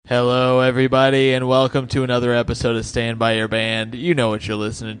Hello, everybody, and welcome to another episode of Stand By Your Band. You know what you're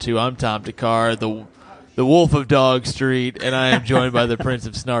listening to. I'm Tom Takar, the Wolf of Dog Street, and I am joined by the Prince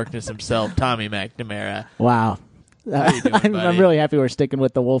of Snarkness himself, Tommy McNamara. Wow. How you doing, I'm really happy we're sticking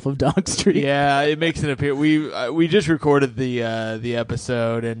with the Wolf of Dog Street. Yeah, it makes an appearance. We just recorded the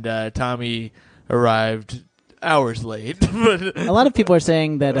episode, and Tommy arrived hours late. But A lot of people are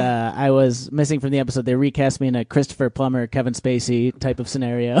saying that I was missing from the episode. They recast me in a Christopher Plummer, Kevin Spacey type of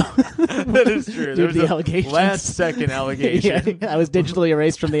scenario. that is true. There was the a allegations. last-second allegation. Yeah, I was digitally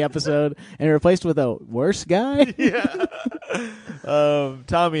erased from the episode and replaced with a worse guy. Yeah.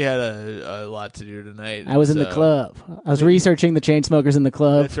 Tommy had a lot to do tonight. I was in the club. I was researching the Chainsmokers in the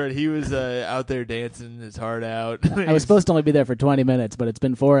club. That's right. He was out there dancing his heart out. I was supposed to only be there for 20 minutes, but it's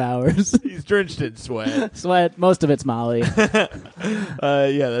been 4 hours. He's drenched in sweat. Sweat. Most of it's Molly. Yeah,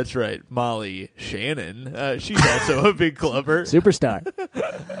 that's right. Molly Shannon. She's also a big clubber. Superstar.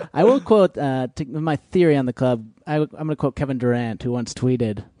 I will quote my theory on the club. I'm going to quote Kevin Durant, who once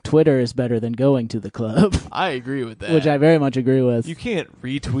tweeted, "Twitter is better than going to the club." I agree with that. Which I very much agree with. You can't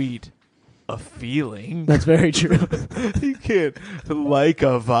retweet a feeling. That's very true. You can't like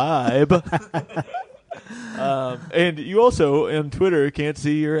a vibe. And you also, on Twitter, can't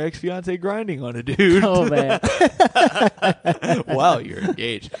see your ex-fiance grinding on a dude. Oh, man. Wow, you're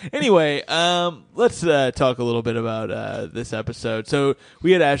engaged. Anyway, let's talk a little bit about this episode. So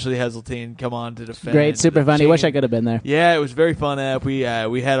we had Ashley Heseltine come on to defend. Great, super funny. Wish I could have been there. Yeah, it was very fun app. We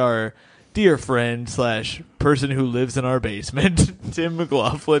had our dear friend / person who lives in our basement, Tim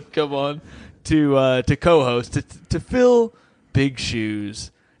McLaughlin, come on to co-host to fill big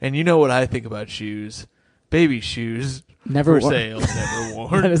shoes. And you know what I think about shoes. Baby shoes. Never for worn. sale, never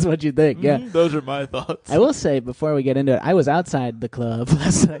worn. That is what you think, yeah. Those are my thoughts. I will say, before we get into it, I was outside the club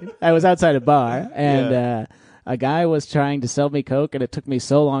last night. I was outside a bar, and a guy was trying to sell me Coke, and it took me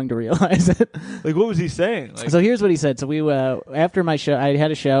so long to realize it. Like, what was he saying? So here's what he said. So we, after my show, I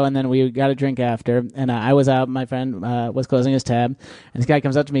had a show, and then we got a drink after, and I was out. My friend was closing his tab, and this guy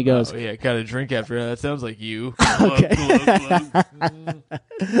comes up to me and goes, "Oh yeah, got a drink after that. Sounds like you." Okay.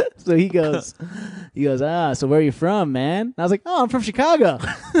 So he goes, so where are you from, man? And I was like, oh, I'm from Chicago.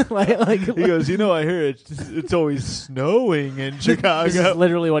 He goes, I hear it's always snowing in Chicago. This is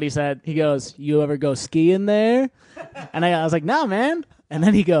literally what he said. He goes, you ever go skiing there? And I was like, no, man. And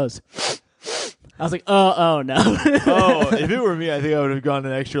then he goes, I was like, oh no. If it were me, I think I would have gone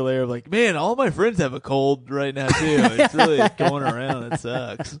an extra layer of like, man, all my friends have a cold right now too. It's really going around. It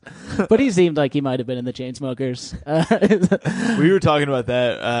sucks. But he seemed like he might have been in the Chainsmokers. We were talking about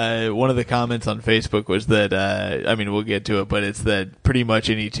that. One of the comments on Facebook was that, we'll get to it, but it's that pretty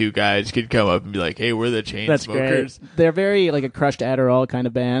much any two guys could come up and be like, hey, we're the Chainsmokers. That's great. They're very like a crushed Adderall kind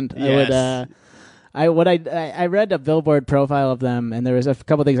of band. Yes. I read a Billboard profile of them, and there was a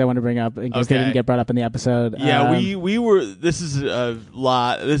couple things I want to bring up in case they didn't get brought up in the episode. Yeah, we were. This is a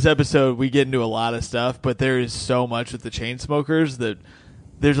lot. This episode we get into a lot of stuff, but there is so much with the Chainsmokers that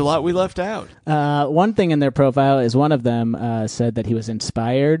there's a lot we left out. One thing in their profile is one of them said that he was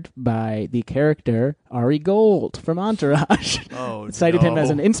inspired by the character Ari Gold from Entourage. Oh, cited him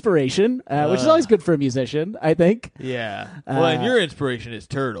as an inspiration, which is always good for a musician, I think. Yeah. Well, and your inspiration is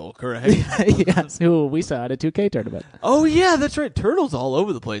Turtle, correct? Yes, who we saw at a 2K tournament. Oh yeah, that's right. Turtle's all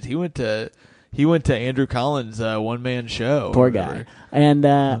over the place. He went to Andrew Collins' one-man show. Poor guy. And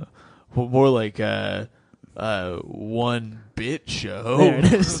more like one bit show. There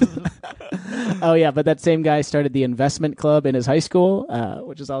it is. Oh yeah, but that same guy started the investment club in his high school,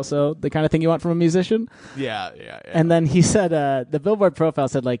 which is also the kind of thing you want from a musician. Yeah. And then he said, the Billboard profile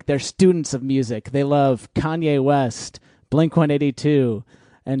said, like, they're students of music. They love Kanye West, Blink-182,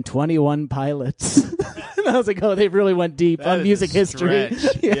 and 21 Pilots. And I was like, oh, they really went deep on music history.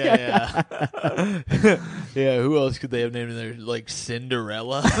 Yeah. Yeah, who else could they have named in there? Like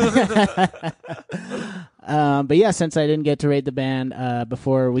Cinderella? But yeah, since I didn't get to rate the band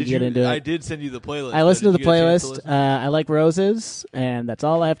before we get into it. I did send you the playlist. I listened to the playlist. I like Roses, and that's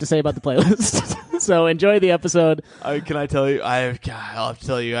all I have to say about the playlist. So enjoy the episode. Can I tell you? I'll have to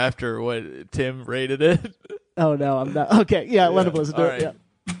tell you after what Tim rated it. Oh, no, I'm not. Okay, yeah, let him listen to it. Yeah.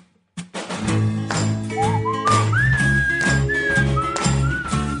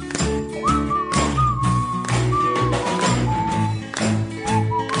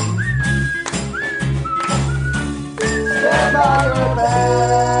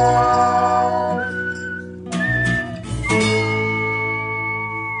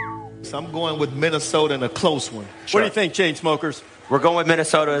 So I'm going with Minnesota in a close one. Sure. What do you think, Chainsmokers? We're going with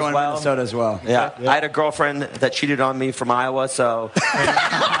Minnesota as well. Minnesota as well. Yeah. I had a girlfriend that cheated on me from Iowa, so. Hey,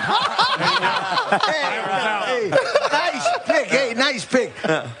 nice pick. Hey, Hey, nice pick.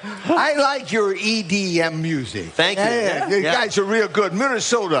 I like your EDM music. Thank you. Yeah, you Yeah. guys are real good.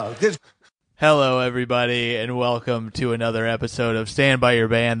 Minnesota. Hello, everybody, and welcome to another episode of Stand By Your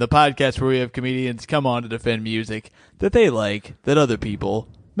Band, the podcast where we have comedians come on to defend music that they like, that other people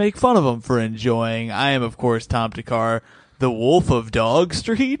make fun of them for enjoying. I am, of course, Tom Takar, the Wolf of Dog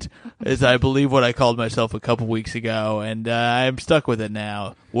Street, is I believe what I called myself a couple weeks ago, and I'm stuck with it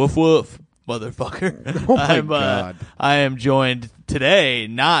now. Woof woof, motherfucker. Oh my God. I am joined today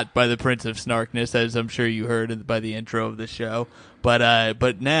not by the Prince of Snarkness, as I'm sure you heard by the intro of the show,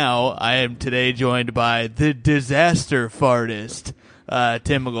 but now I am today joined by the Disaster Fartist,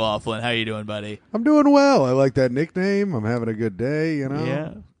 Tim McLaughlin. How you doing, buddy? I'm doing well. I like that nickname. I'm having a good day, you know?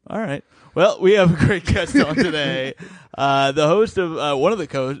 Yeah. All right. Well, we have a great guest on today. The host of one of the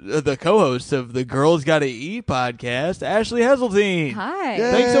co-hosts of the Girls Gotta Eat podcast, Ashley Heseltine. Hi.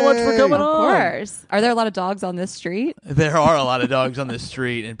 Thanks so much for coming Of on. course. Are there a lot of dogs on this street? There are a lot of dogs on this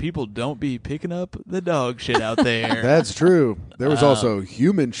street, and people don't be picking up the dog shit out there. That's true. There was also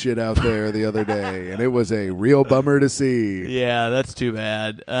human shit out there the other day, and it was a real bummer to see. Yeah, that's too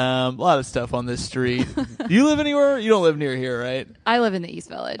bad. A lot of stuff on this street. Do you live anywhere? You don't live near here, right? I live in the East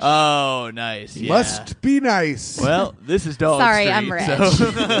Village. Oh, nice. Yeah. Must be nice. Well, this is Dog Sorry, Street. I'm rich.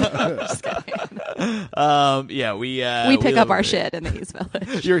 So. Yeah, we pick live up our over shit in the East Village.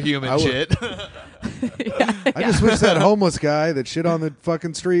 here. Your human I would- shit. I just wish that homeless guy that shit on the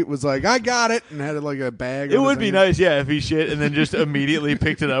fucking street was like, I got it, and had like a bag. It on would his be hand. nice, yeah, if he shit and then just immediately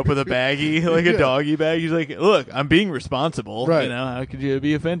picked it up with a baggie, like a Yeah. doggy bag. He's like, look, I'm being responsible. Right. You know, how could you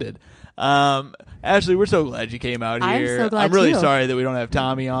be offended? Ashley, we're so glad you came out I'm here. so glad I'm really too. sorry that we don't have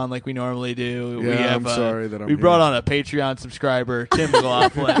Tommy on like we normally do. We Yeah, have, I'm sorry that I'm we brought here. on a Patreon subscriber, Tim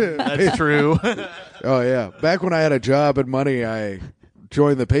McLaughlin. That's true. Oh, yeah. Back when I had a job and money, I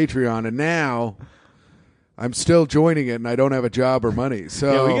joined the Patreon, and now I'm still joining it, and I don't have a job or money.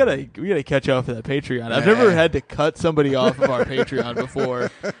 So Yeah, we gotta catch up for that Patreon. I've never had to cut somebody off of our Patreon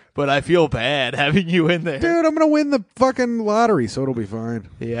before, but I feel bad having you in there. Dude, I'm going to win the fucking lottery, so it'll be fine.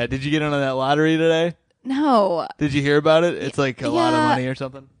 Yeah, did you get in on that lottery today? No. Did you hear about it? It's like a lot of Yeah. money or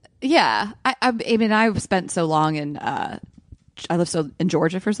something. Yeah. I mean, I've spent so long in, I lived in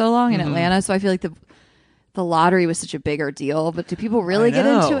Georgia for so long, in Atlanta, so I feel like the lottery was such a bigger deal, but do people really I get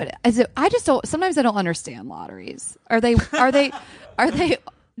know. into it? I just don't. Sometimes I don't understand lotteries. Are they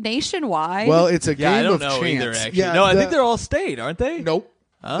nationwide? Well, it's a Yeah, I game don't of know chance. either. Actually, Yeah, no, I think they're all state, aren't they? Nope.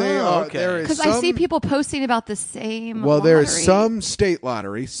 Oh, They are, okay. there is because I see some- people posting about the same. Well, there is lottery some state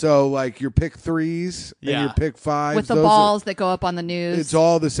lottery. So, like your pick threes and Yeah. your pick fives. with the those are- balls that go up on the news. it's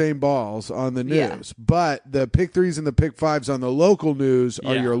all the same balls on the news. Yeah. But the pick threes and the pick fives on the local news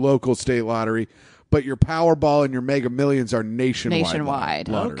are Yeah. your local state lottery. But your Powerball and your Mega Millions are nationwide.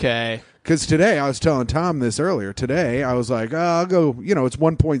 Okay. Because today, I was telling Tom this earlier. Today, I was like, I'll go, it's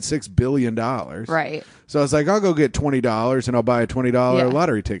 $1.6 billion. right. So I was like, I'll go get $20 and I'll buy a $20 Yeah.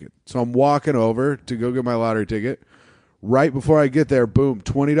 lottery ticket. So I'm walking over to go get my lottery ticket. Right before I get there, boom,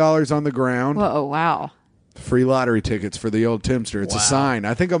 $20 on the ground. Whoa! Wow. Free lottery tickets for the old Timster. It's Wow. a sign.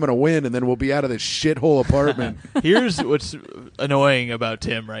 I think I'm going to win, and then we'll be out of this shithole apartment, Here's what's annoying about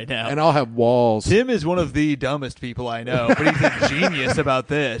Tim right now. and I'll have walls. Tim is one of the dumbest people I know, but he's a genius about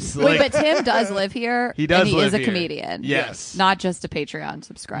this. Wait, Like, but Tim does live here. He does and he live is a here. comedian. Yes. Not just a Patreon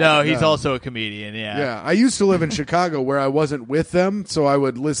subscriber. no, he's No. also a comedian. Yeah. Yeah, I used to live in Chicago where I wasn't with them, so I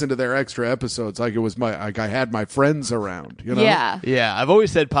would listen to their extra episodes like it was like I had my friends around. You know? Yeah. Yeah, I've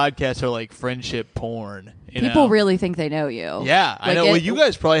always said podcasts are like friendship porn. You People know? really think they know you. Yeah, I Like know. it- well, you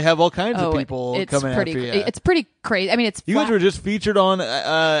guys probably have all kinds of Oh, people it's coming pretty. after you. It's pretty crazy. I mean, it's You guys flat- were just featured on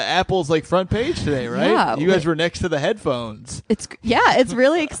Apple's like front page today, right? Yeah, you guys were next to the headphones. It's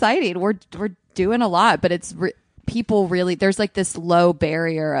really exciting. We're doing a lot, but people really there's like this low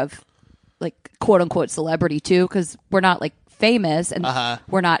barrier of like quote unquote celebrity too, because we're not like famous and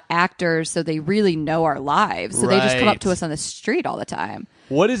we're not actors, so they really know our lives. So they just come up to Right. us on the street all the time.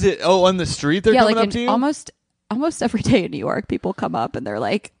 What is it? Oh, on the street they're Yeah, coming like up to you? almost every day in New York, people come up and they're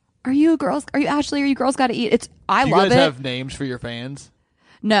like, "Are you girls? Are you Ashley? Are you girls got to eat?" I Do you love guys it. have names for your fans?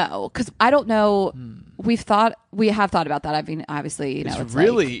 No, because I don't know. We have thought about that. I mean, obviously, It's it's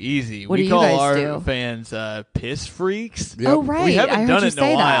really like, easy. what We do you call guys our do? fans piss freaks. Yep. Oh right, We I haven't heard done you it in a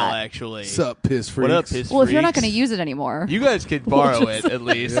say while, that. actually. Sup, piss freaks. What up, piss Well, if you're not freaks? going to use it anymore, You guys could borrow it at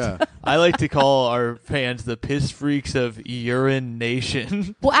least. Yeah. I like to call our fans the piss freaks of Urine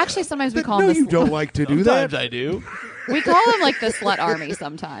Nation. well, actually, sometimes we call No, them. you don't like to do that. Sometimes I do. We call them like the slut army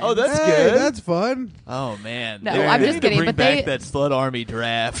sometimes. Oh, that's Hey, good. that's fun. Oh man. No, They- I'm they just need to kidding, bring but back they- that slut army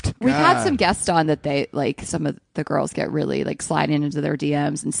draft. We've had God. some guests on that they like some of the girls get really like sliding into their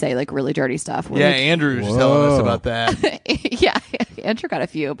DMs and say like really dirty stuff. We're Yeah, like, Andrew was telling us Whoa. about that. yeah, Andrew got a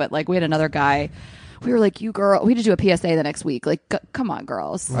few, but like we had another guy. We were like, you girl, we had to do a PSA the next week. Like, come on,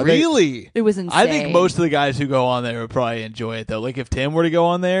 girls. Really? It was I think insane. most of the guys who go on there would probably enjoy it though. Like if Tim were to go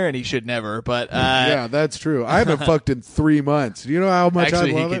on there, and he should never, but Yeah, that's true. I haven't fucked in 3 months. Do you know how much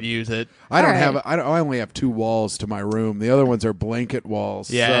actually I he love could it? use it. I don't All have. right. I only have 2 walls to my room. The other ones are blanket walls.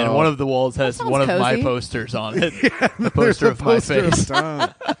 Yeah, so. and one of the walls has sounds one of my cozy. posters on it. The There's poster a of my poster of face.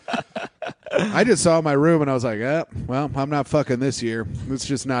 Tom. I just saw my room and I was like, well, I'm not fucking this year. It's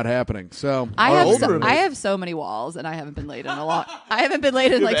just not happening. So I Our have old so, roommate- I have so many walls, and I haven't been laid in a lot. I haven't been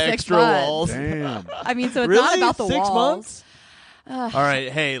laid in You like have 6 extra months. walls. damn. I mean, so it's Really? not about the 6 walls. months? All right,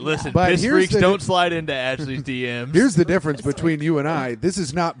 hey, listen, But piss here's freaks, the- don't slide into Ashley's DMs. Here's the difference between you and I. This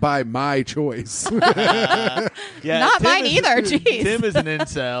is not by my choice. Yeah, Not Tim mine is- either. Jeez. Tim is an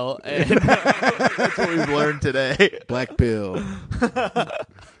incel, and that's what we've learned today. Black pill.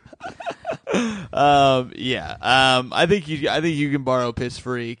 I think you can borrow Piss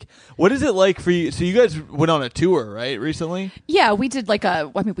Freak. What is it like for you? So you guys went on a tour, right, recently? Yeah, we did like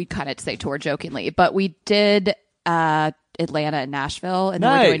we kind of say tour jokingly, but we did Atlanta and Nashville, and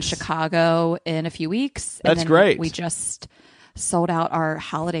then we're doing Nice. Chicago in a few weeks. And That's then great. We just sold out our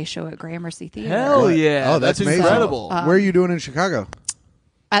holiday show at Gramercy Theater Hell yeah! Oh, that's amazing. incredible. Where are you doing in Chicago?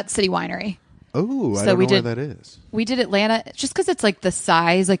 at City Winery. Oh, I So don't we know where did- that is. We did Atlanta just because it's like the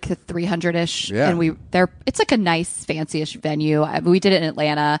size, like the 300-ish, Yeah. and it's like a nice, fancy-ish venue. We did it in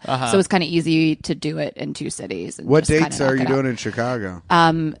Atlanta, so it was kind of easy to do it in 2 cities. And What just kinda dates are knock you it out. doing in Chicago?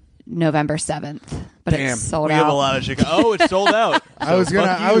 November 7th, but Damn. it's sold We out. have a lot of Chicago. Oh, it's sold out. I was So gonna.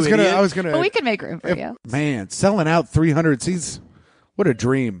 fuck I you, was gonna. idiot. I was gonna. But we can make room for you. Man, selling out 300 seats. What a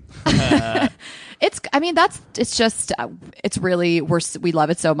dream. It's just, it's really, we love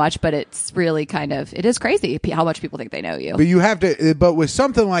it so much, but it's really it is crazy how much people think they know you. But you have to. But with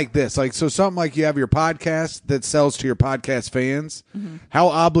something like this, something like you have your podcast that sells to your podcast fans. Mm-hmm. How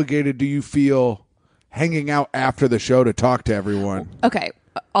obligated do you feel hanging out after the show to talk to everyone? Okay,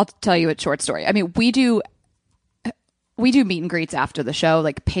 I'll tell you a short story. I mean, we do meet and greets after the show,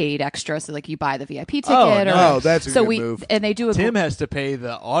 like paid extra. So like you buy the VIP ticket. no. Oh, that's a so good move. And they do a Tim has to pay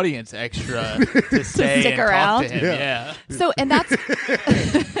the audience extra to stay stick and around? talk to him. Yeah. so, and that's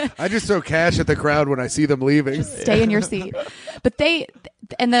I just throw cash at the crowd when I see them leaving. stay in your seat. But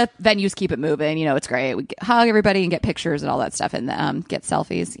and the venues keep it moving. You know, it's great. We hug everybody and get pictures and all that stuff and get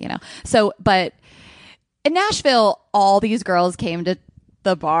selfies, you know. So, but in Nashville, all these girls came to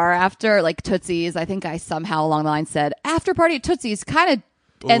the bar after, like Tootsie's. I think I somehow along the line said, after party at Tootsie's, kind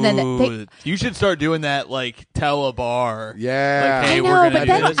of. And then Ooh, you should start doing that. Like, tell a bar. Yeah. Like, hey, I we're know, gonna but do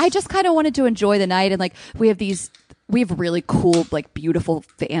then this. I just kind of wanted to enjoy the night. And like, we have really cool, like beautiful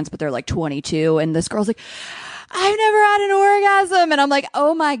fans, but they're like 22. And this girl's like, I've never had an orgasm. And I'm like,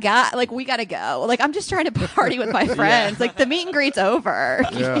 oh my God, like we got to go. Like, I'm just trying to party with my friends. Like the meet and greet's over.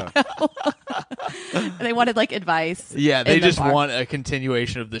 Yeah. And they wanted like advice. Yeah, they in the just bar. want a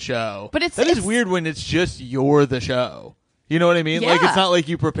continuation of the show. But that is it's- weird when it's just you're the show. You know what I mean? Like Yeah. it's not like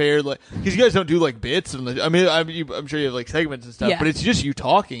you prepared because you guys don't do like bits. And I'm sure you have like segments and stuff. Yeah. But it's just you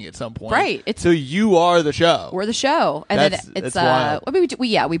talking at some point, Right. So you are the show. We're the show, and That's- then it's that's wild. I mean,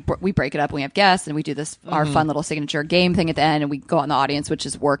 we break it up and we have guests, and we do this our Mm-hmm. fun little signature game thing at the end, and we go out in the audience, which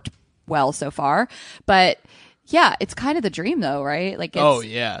has worked well so far. But yeah, it's kind of the dream, though, right? Like, it's, Oh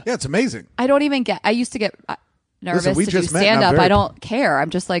yeah. Yeah, it's amazing. I don't even get. I used to get nervous Listen, we to do just met, and stand I'm up. very- I don't care. I'm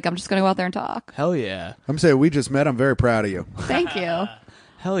just going to go out there and talk. Hell yeah. I'm saying we just met. I'm very proud of you. Thank you. If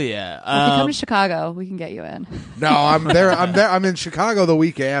Hell yeah. you come to Chicago, we can get you in. No, I'm there. I'm there. I'm in Chicago the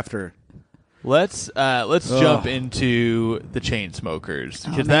week after. Let's jump into the Chainsmokers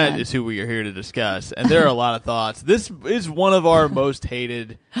because that man. is who we are here to discuss, and there are a lot of thoughts. This is one of our most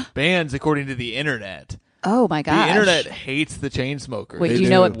hated bands according to the internet. Oh my gosh! The internet hates the Chainsmokers. Wait, They do you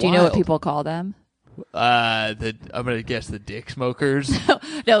do. know what? Do you know what Wild. people call them? I'm gonna guess the Dick Smokers.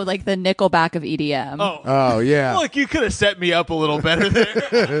 No, like the Nickelback of EDM. Oh yeah. Look, you could have set me up a little better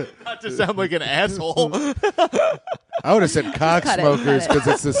there, not to sound like an asshole. I would have said cock cut it, smokers cut it. because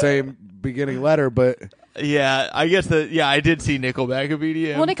it's the same beginning letter, but Yeah, I guess I did see Nickelback of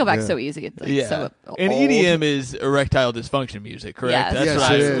EDM. Well, Nickelback's so easy. It's like yeah, so and old. EDM is erectile dysfunction music, correct? Yes. That's yes,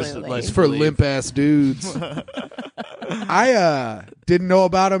 what I it was is. Absolutely. led It's to for believe. limp ass dudes. I didn't know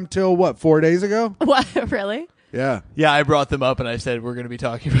about them till 4 days ago. What? Really? Yeah. Yeah, I brought them up and I said we're going to be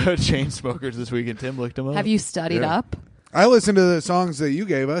talking about Chainsmokers this week, and Tim looked them up. Have you studied Yeah. up? I listened to the songs that you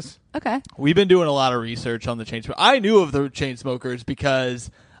gave us. Okay. We've been doing a lot of research on the Chainsmokers. I knew of the Chainsmokers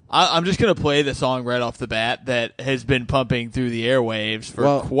because I'm just going to play the song right off the bat that has been pumping through the airwaves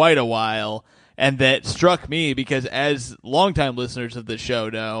for quite a while, and that struck me because, as longtime listeners of the show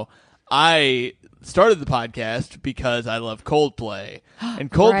know, I started the podcast because I love Coldplay. And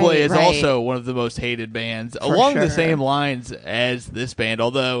Coldplay is also one of the most hated bands along the same lines as this band,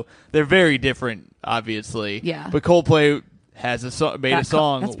 although they're very different, obviously. Yeah. But Coldplay has a song. That's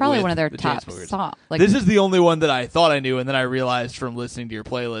probably with one of their the top Chainsmokers. songs. Like, This is the only one that I thought I knew, and then I realized from listening to your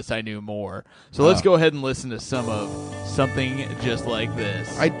playlist I knew more. So let's go ahead and listen to some of Something Just Like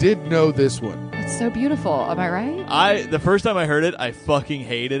This. I did know this one. it's so beautiful. Am I right? The first time I heard it, I fucking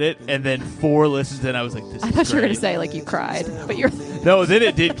hated it, and then 4 listens in, I was like, "This is I thought you were great." gonna say like you cried, but you're. No, then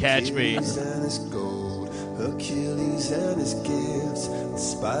it did catch me. And his gold, Achilles and his gifts, and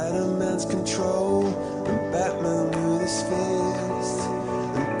Spider-Man's control, and Batman with his fist.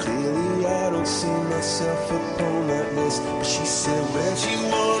 And clearly I don't see myself upon that list. But she said, where'd you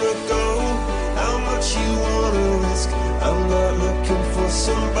wanna go? How much you wanna risk? I'm not looking for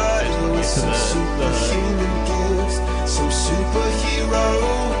somebody with some superhuman gifts, some superhero,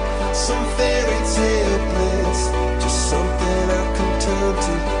 some fairy tale bliss. Just something I can turn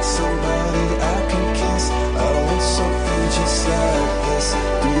to, somebody I can kiss. I want something just like this.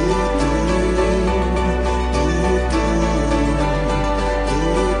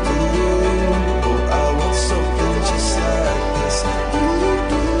 Oh, I want something just like this.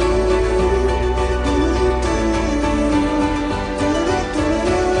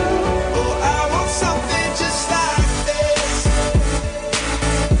 Oh, I want something just like this.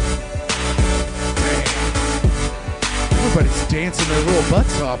 Everybody's dancing their little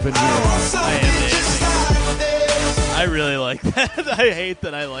butts off in here. I really like that. I hate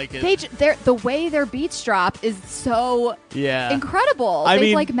that I like it. The way their beats drop is so incredible. I They've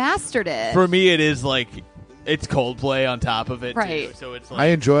mean, like mastered it. For me, it is like it's Coldplay on top of it, Right. too. So it's like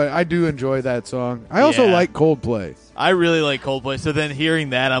I do enjoy that song. I also like Coldplay. I really like Coldplay. So then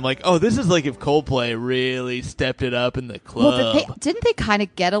hearing that, I'm like, oh, this is like if Coldplay really stepped it up in the club. Well, didn't they kind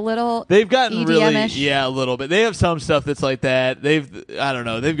of get a little? They've gotten EDM-ish? really, a little bit. They have some stuff that's like that. I don't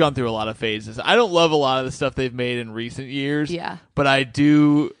know. They've gone through a lot of phases. I don't love a lot of the stuff they've made in recent years. Yeah. But I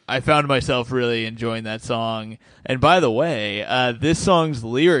found myself really enjoying that song. And by the way, this song's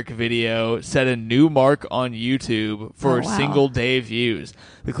lyric video set a new mark on YouTube for single day views.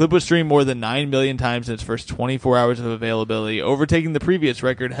 The clip was streamed more than 9 million times in its first 24 hours of availability, overtaking the previous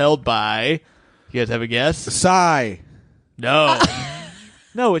record held by, you guys have a guess? Psy. No.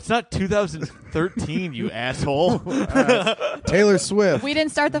 No, it's not 2013, you asshole. Taylor Swift. We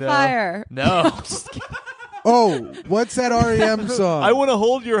didn't start the fire. No. Oh, what's that REM song? I Want to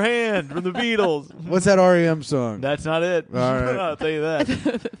Hold Your Hand from the Beatles. What's that REM song? That's not it. All right. I'll tell you that.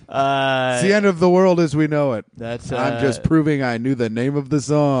 It's the end of the world as we know it. That's. I'm just proving I knew the name of the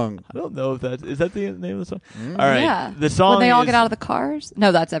song. I don't know if is that the name of the song? All right. Yeah. The song When they all is- get out of the cars?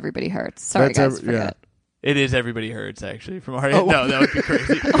 No, that's Everybody Hurts. Sorry, guys. Forget. It is Everybody Hurts, actually, from R.E.M. No, that would be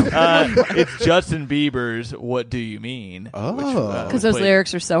crazy. It's Justin Bieber's What Do You Mean? Oh. Because those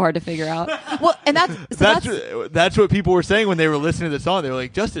lyrics are so hard to figure out. Well, and that's what people were saying when they were listening to the song. They were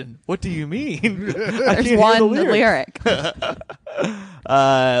like, Justin, what do you mean? there's one lyric.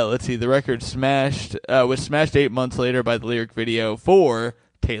 Let's see. The record was smashed 8 months later by the lyric video for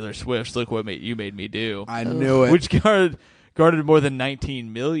Taylor Swift's Look What You Made Me Do. I knew it. Which garnered more than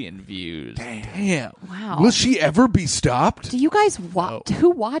 19 million views. Damn. Wow. Will she ever be stopped? Do you guys who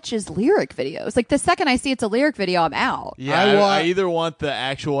watches lyric videos? Like the second I see it's a lyric video, I'm out. Yeah, I either want the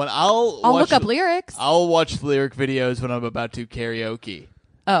actual one. I'll look up lyrics. I'll watch lyric videos when I'm about to karaoke.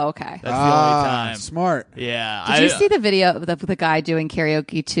 Oh, okay. That's the only time. Smart. Yeah. Did you see the video of the guy doing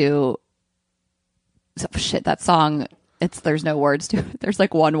karaoke to that song? There's no words to it. There's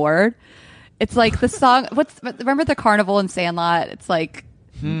like one word. It's like the song. Remember the carnival in Sandlot? It's like.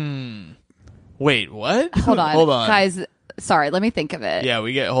 Wait, what? Hold on, guys. Sorry, let me think of it. Yeah,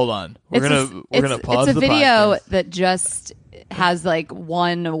 hold on. We're gonna pause It's a the video podcast. that just has like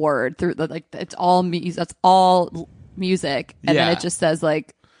one word through. Like it's all music. That's all music, and then it just says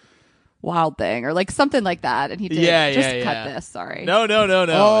like "Wild Thing" or like something like that. And he did. Cut this. Sorry. No.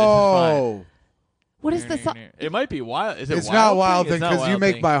 Oh. What is the song? It might be Wild. Is it It's Wild not Wild Thing? Thing It's not because you Wild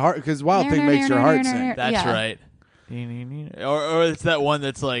make Thing. my heart. Because Wild Thing makes your heart sing. That's Yeah. right. Or it's that one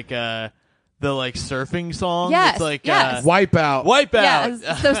that's like the like surfing song. Yes, It's like yes. Wipeout. Wipeout.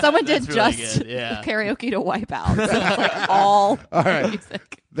 Yes. So someone did That's really just good, yeah. karaoke to Wipeout. So it's like all All right.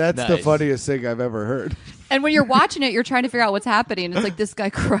 music. That's the Nice. funniest thing I've ever heard. And when you're watching it, you're trying to figure out what's happening. It's like this guy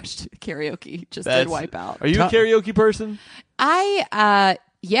crushed karaoke, just did Wipeout. Are you a karaoke person? I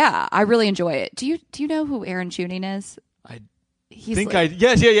really enjoy it. Do you know who Aaron Tuning is? He's Think like,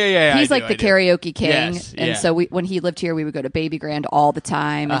 yes, yeah. He's I like do, the I do. karaoke king, Yes, and yeah. so when he lived here, we would go to Baby Grand all the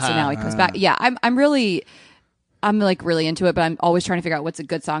time, and so now he comes back. Yeah, I'm like really into it, but I'm always trying to figure out what's a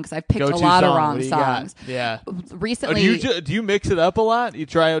good song because I've picked Go-to a lot of song. wrong What do you got? songs. Yeah. Recently, Do you mix it up a lot? You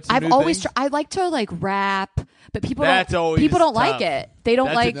try out some I've new always things? I like to like rap, but people That's always don't like tough. it. They don't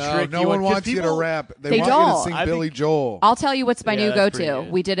That's like. a No, tricky no one one, 'cause wants you to people- rap. They They want you don't. to sing I Billy think- Joel. I'll tell you what's my Yeah, new that's pretty go-to.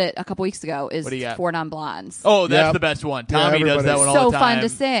 good. We did it a couple weeks ago. Is What do you got? Four Non-Blondes. Oh, that's Yeah. the best one. Yeah, Tommy does that everybody- one all So the time. fun to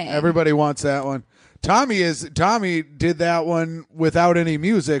sing. Everybody wants that one. Tommy did that one without any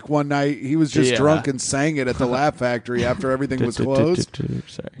music one night. He was just Yeah. drunk and sang it at the Laugh Factory after everything was closed.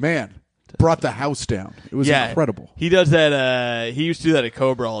 Sorry. Man, brought the house down. It was incredible. He does that. He used to do that at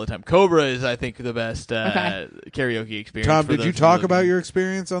Cobra all the time. Cobra is, I think, the best karaoke experience. Tom, for did you those talk who about listen. your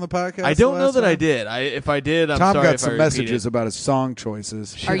experience on the podcast? I don't the know last that I time? did. If I did, I'm Tom sorry got if some I messages repeated. about his song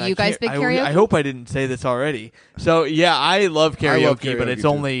choices. Are Shit, you guys big karaoke? I hope I didn't say this already. So yeah, I love karaoke, but karaoke, it's too.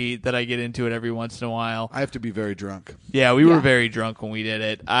 only that I get into it every once in a while. I have to be very drunk. Yeah, we were Yeah. very drunk when we did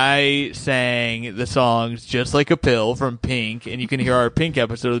it. I sang the songs Just Like a Pill from Pink, and you can hear our Pink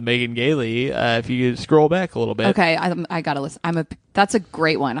episode with Megan Gailey if you scroll back a little bit. Okay, I gotta listen. That's a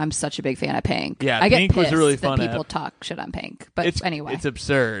great one. I'm such a big fan of Pink. Yeah, I get Pink was a pissed really that fun people app. talk shit on Pink. But anyway, It's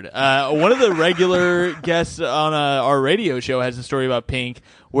absurd. One of the regular guests on our radio show has a story about Pink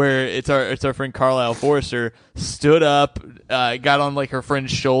where it's our friend Carlisle Forrester stood up, got on like her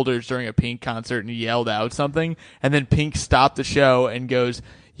friend's shoulders during a Pink concert and yelled out something, and then Pink stopped the show and goes,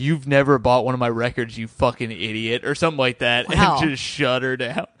 "You've never bought one of my records, you fucking idiot," or something like that, Wow. and just shut her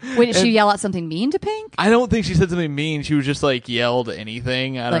down. wait, did she yell out something mean to Pink? I don't think she said something mean. She was just like yelled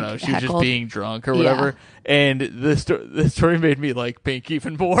anything. I don't Like know. She was just heckled? being drunk or Yeah. whatever. And the story made me like Pink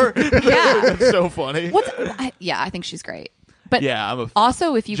even more. Yeah. It's so funny. I think she's great. But Yeah, I'm a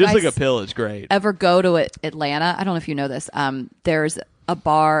also, if you just guys like a pill is great. ever go to Atlanta, I don't know if you know this. There's a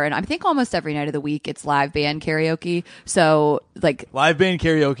bar, and I think almost every night of the week it's live band karaoke. So like, Live band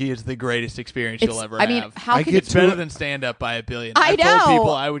karaoke is the greatest experience you'll It's- ever I mean, have. how could get It's to better it. than stand up by a billion. I I've told know.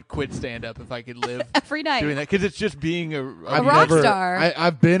 people I would quit stand up if I could live every night. doing that because it's just being a rock star.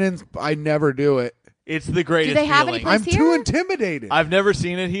 I've been in. I never do it. It's the greatest. Do they have any feeling. place I'm too here? intimidated. I've never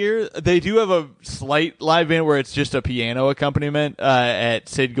seen it here. They do have a slight live band where it's just a piano accompaniment at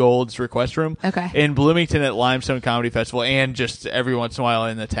Sid Gold's Request Room. Okay. In Bloomington at Limestone Comedy Festival, and just every once in a while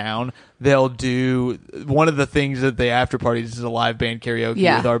in the town, they'll do one of the things at the after parties is a live band karaoke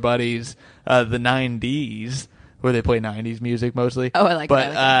Yeah. with our buddies, the 9Ds. Where they play 90s music mostly. Oh, I like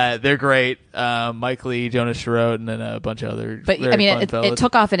but, that. they're great. Mike Lee, Jonas Sherrod, and then a bunch of other But very I mean, fun it fellas.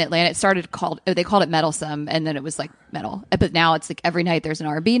 took off in Atlanta. It started they called it Metalsome, and then it was like metal. But now it's like every night there's an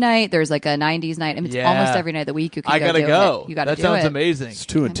R&B night. There's like a 90s night. I mean, it's Yeah. almost every night of the week. You can I gotta do go. It. You gotta that do sounds it. amazing. It's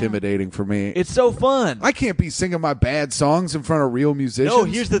too intimidating for me. It's so fun. I can't be singing my bad songs in front of real musicians. No,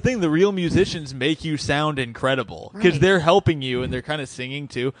 here's the thing: the real musicians make you sound incredible because Right. they're helping you and they're kind of singing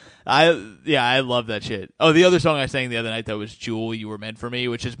too. I love that shit. Oh, the other song I sang the other night that was "Jewel, You Were Meant for Me,"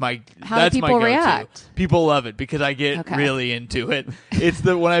 which is How do that's my people go-to. react? People love it because I get Okay. really into it. It's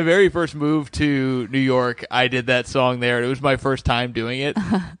when I very first moved to New York, I did that song there, and it was my first time doing it.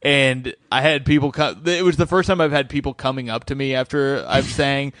 And I had people come. It was the first time I've had people coming up to me after I've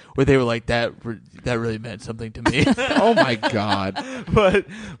sang where they were like, "That really meant something to me." Oh my god.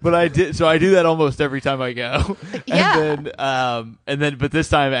 but I did, so I do that almost every time I go. Yeah. And then but this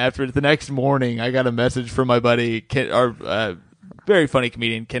time after the next morning I got a message from my buddy our very funny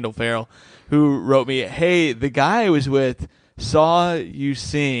comedian Kendall Farrell, who wrote me, "Hey, the guy I was with saw you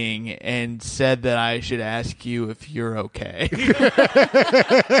sing and said that I should ask you if you're okay."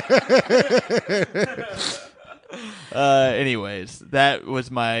 Anyways, that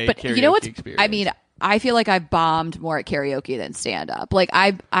was my But karaoke you know what's? experience. I mean, I feel like I've bombed more at karaoke than stand up. Like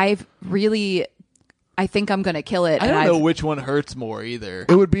I've really, I think I'm gonna kill it. I and don't know I've- which one hurts more either.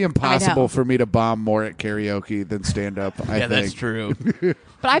 It would be impossible know. for me to bomb more at karaoke than stand up. I Yeah, think. that's true.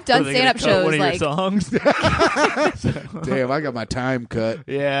 But I've done Are they stand up gonna cut one shows of your like songs? Damn, I got my time cut.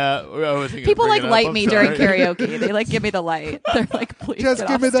 Yeah, I wasn't gonna people bring like it up. light I'm me sorry. during karaoke. They like give me the light. They're like, please Just get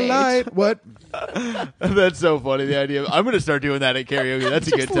give off me the stage. light. What? That's so funny. The idea. I'm going to start doing that at karaoke. That's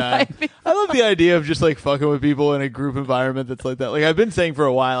a Just good time. light me. I love the idea of just like fucking with people in a group environment that's like that. Like I've been saying for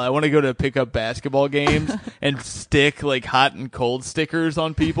a while, I want to go to pick up basketball games and stick like hot and cold stickers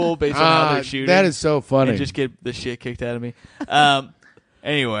on people based on how they're shooting. That is so funny. And just get the shit kicked out of me.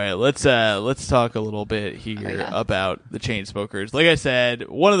 Anyway, let's talk a little bit here about the Chainsmokers. Like I said,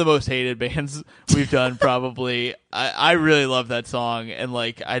 one of the most hated bands we've done probably. I really love that song, and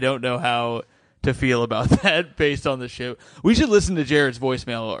like I don't know how to feel about that based on the show. We should listen to Jared's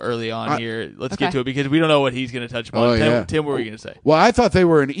voicemail early on here. Let's get to it because we don't know what he's going to touch upon. Tim, what were you going to say? Well, I thought they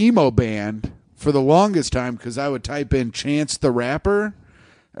were an emo band for the longest time because I would type in Chance the Rapper,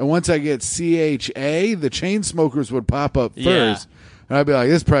 and once I get CHA, the Chainsmokers would pop up first. Yeah. And I'd be like,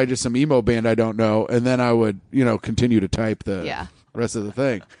 this is probably just some emo band I don't know. And then I would, continue to type the rest of the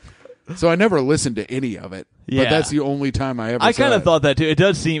thing. So I never listened to any of it. Yeah. But that's the only time I ever I saw kind of it. thought that too. It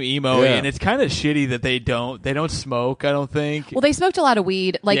does seem emo-y, Yeah. and it's kind of shitty that they don't smoke, I don't think. Well, they smoked a lot of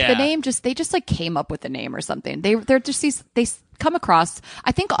weed. Like Yeah. the name they just like came up with the name or something. They're just they come across.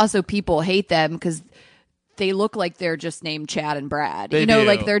 I think also people hate them because they look like they're just named Chad and Brad. They do.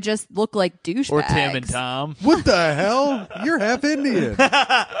 like they're just look like douchebags. Or Tim and Tom. What the hell? You're half Indian.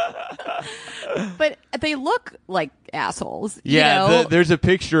 But they look like assholes. Yeah, you know? there's a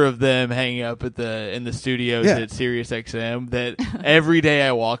picture of them hanging up in the studios Yeah. at Sirius XM that every day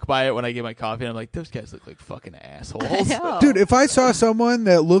I walk by it when I get my coffee, and I'm like, those guys look like fucking assholes. No. Dude, if I saw someone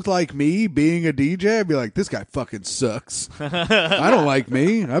that looked like me being a DJ, I'd be like, this guy fucking sucks. I don't like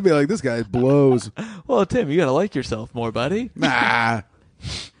me. I'd be like, this guy blows. Well, Tim, you gotta like yourself more, buddy. Nah.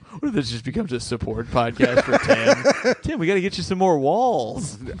 What if this just becomes a support podcast for Tim? Tim, we gotta get you some more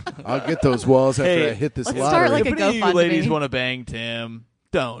walls. I'll get those walls after Hey, I hit this let's lottery. start like If a any of you GoFundMe. ladies want to bang Tim,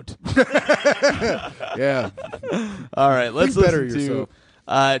 don't. Yeah. All right, let's Think better listen of to.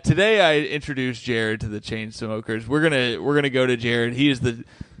 yourself. Today, I introduced Jared to the Chainsmokers. We're gonna go to Jared. He is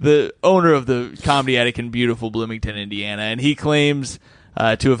the owner of the Comedy Attic in beautiful Bloomington, Indiana, and he claims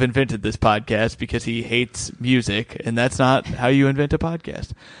to have invented this podcast because he hates music, and that's not how you invent a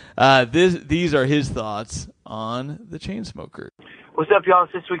podcast. These are his thoughts on the Chainsmokers. What's up, y'all?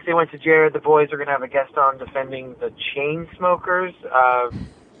 This week they went to Jared. The boys are going to have a guest on defending the Chainsmokers.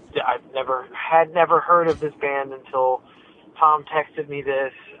 I've never heard of this band until Tom texted me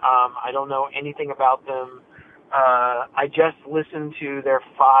this. I don't know anything about them. I just listened to their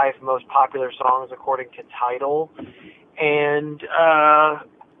 5 most popular songs according to Tidal. And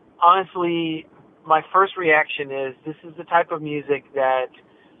honestly, my first reaction is this is the type of music that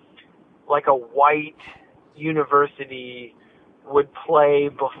like a white university would play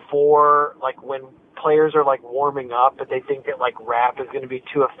before, like when players are like warming up, but they think that like rap is going to be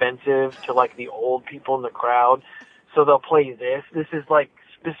too offensive to like the old people in the crowd. So they'll play this. This is like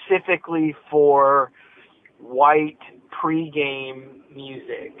specifically for white pregame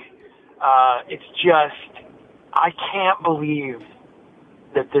music. It's just, I can't believe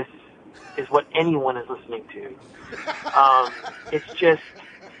that this is what anyone is listening to.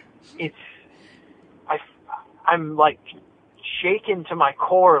 I'm like shaken to my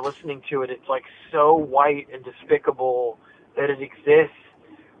core listening to it. It's like so white and despicable that it exists.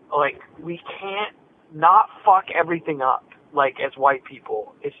 Like, we can't not fuck everything up, like, as white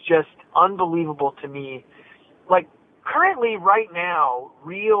people. It's just unbelievable to me. Like, currently, right now,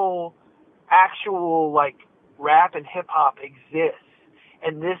 real, actual, like, rap and hip-hop exists.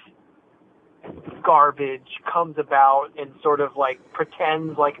 And this garbage comes about and sort of, like,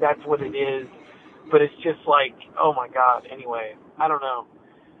 pretends like that's what it is. But it's just like, oh, my God. Anyway, I don't know.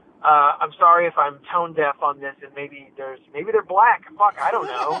 I'm sorry if I'm tone deaf on this, and maybe they're black. Fuck, I don't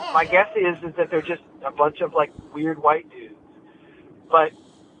know. My guess is that they're just a bunch of like weird white dudes, but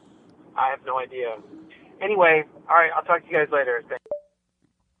I have no idea. Anyway, all right, I'll talk to you guys later. Thanks.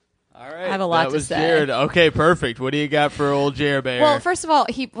 All right, I have a lot that to was say. Jared. Okay, perfect. What do you got for old Jared Bear? Well, first of all,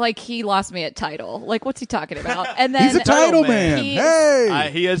 he lost me at Tidal. Like, what's he talking about? And then He's a title man. Hey.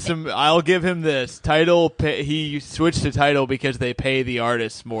 He has some. I'll give him this title. He switched to title because they pay the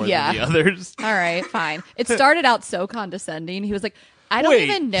artists more than the others. All right, fine. It started out so condescending. He was like, I don't Wait,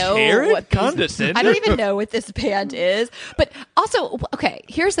 even know Jared? what these- Condescending? I don't even know what this band is. But also, okay,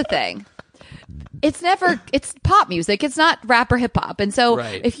 here's the thing. It's pop music. It's not rap or hip hop. And so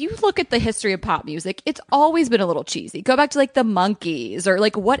if you look at the history of pop music, it's always been a little cheesy. Go back to like the Monkees or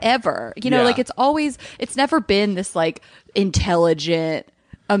like whatever, like it's never been this like intelligent,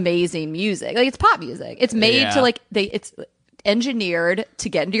 amazing music. Like, it's pop music. It's made to like, it's engineered to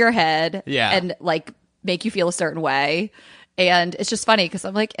get into your head and like make you feel a certain way. And it's just funny because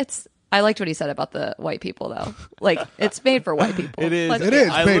I'm like, I liked what he said about the white people, though. Like, it's made for white people. It is. It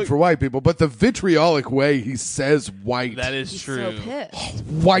is made for white people, but the vitriolic way he says white. That is He's true. so pissed.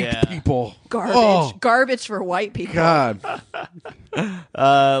 White people. Garbage. Oh, Garbage for white people. God.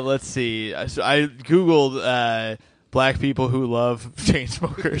 Let's see. So I Googled black people who love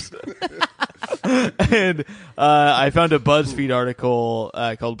Chainsmokers. And I found a BuzzFeed article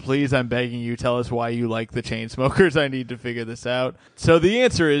called "Please, I'm Begging You, Tell Us Why You Like the Chainsmokers. I need to figure this out." So the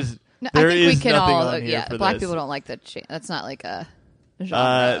answer is there I think is we can nothing all. on here for Black this. people don't like the. That's not like a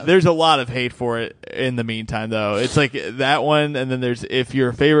genre. There's a lot of hate for it in the meantime, though. It's like that one, and then there's if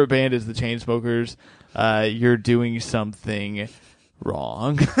your favorite band is the Chainsmokers, you're doing something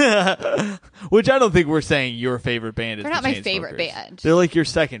wrong. Which I don't think we're saying your favorite band is They're the not my Chainsmokers. favorite band. They're like your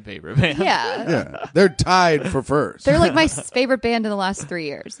second favorite band. Yeah. Yeah, they're tied for first. They're like my favorite band in the last 3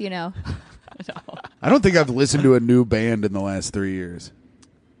 years, you know? I don't think I've listened to a new band in the last 3 years.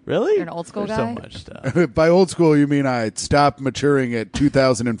 Really? You're an old school There's guy? so much stuff. By old school, you mean I stopped maturing at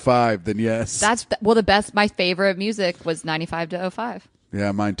 2005? Then yes. The best, my favorite music was 95 to 05.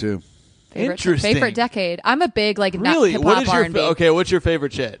 Yeah, mine too. Interesting. Favorite decade. I'm a big, like, Really? hip What hop is your R&B. okay? What's your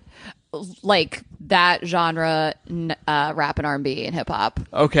favorite shit? Like, that genre, rap and R&B and hip hop.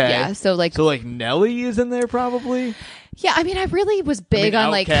 Okay. Yeah, so like Nelly is in there probably. Yeah, I mean, I really was big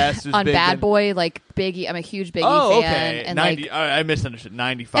on like Outkast was on big Bad in- Boy, like Biggie. I'm a huge Biggie Oh, fan, okay. and 90. like, I misunderstood.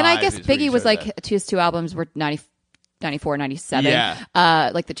 95. and I guess is where you Biggie was said like that. his two albums were 90, 94, 97.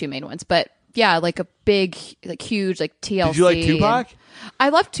 Yeah. Like the two main ones, but yeah, like a big, like huge, like TLC. Did you like Tupac? and- I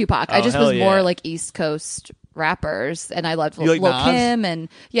loved Tupac. I Oh, just hell was more yeah. like East Coast rappers, and I loved You like Lil Nas? Kim, and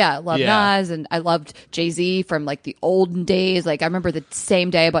I loved Yeah. Nas, and I loved Jay-Z from like the olden days. Like I remember the same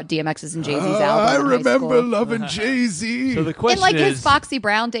day I bought DMX's and Jay-Z's album. I in high remember school. loving Jay-Z. So the question In like is, his Foxy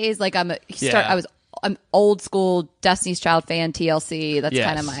Brown days, like I'm old school Destiny's Child fan, TLC. That's yes.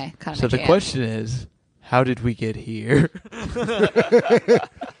 kind of my So the jam. question is, how did we get here?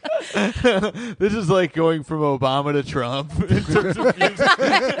 This is like going from Obama to Trump in terms of music.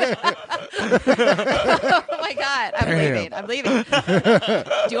 Oh my god, I'm leaving.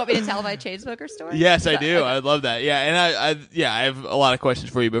 Do you want me to tell my Chainsmoker story? Yes, I do. I love that. Yeah, and I have a lot of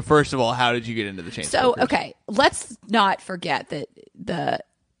questions for you. But first of all, how did you get into the Chainsmokers? So okay, let's not forget that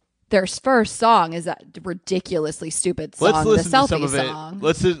their first song is that ridiculously stupid song, Let's the listen to selfie some of it. song.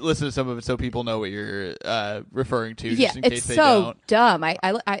 Let's listen to some of it so people know what you're referring to. Yeah, just in case it's they so don't. dumb.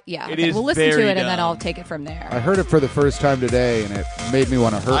 Yeah. It Okay, is we'll listen to very it and then dumb. I'll take it from there. I heard it for the first time today, and it made me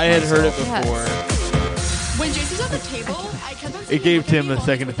want to hurt I had heard it myself. before. When Jason's at the table, I kept on It gave Tim a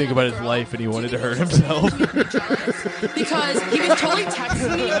second to think about his life, and he wanted to hurt himself. because he was totally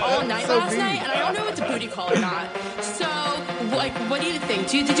texting me all night last night, and I don't know if it's a booty call or not. So, like, what do you think?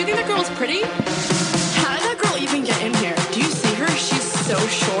 Did you think that girl was pretty? How did that girl even get in here? Do you see her? She's so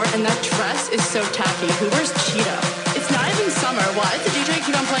short, and that dress is so tacky. Who wears cheetah? It's not even summer. Why does the DJ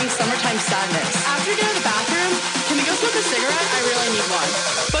keep on playing Summertime Sadness? After we get out of the bathroom, can we go smoke a cigarette? I really need one.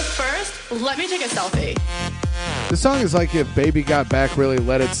 But first, let me take a selfie. The song is like if Baby Got Back really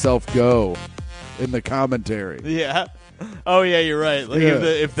let itself go in the commentary. Yeah. Oh yeah, you're right. Like Yeah.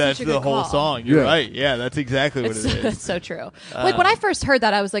 if that's Such a the good whole call. song, you're Yeah. right. Yeah, that's exactly what It's, it it's is. so true. Like when I first heard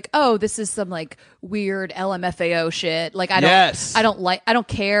that, I was like, "Oh, this is some like weird LMFAO shit." Like I Yes. don't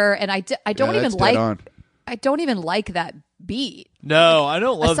care, and I don't Yeah, even that's dead on. I don't even like that beat. No, I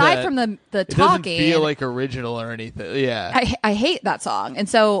don't love Aside that. from the it talking, doesn't feel like original or anything. Yeah. I hate that song. And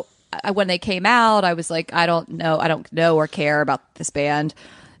so when they came out, I was like, I don't know or care about this band.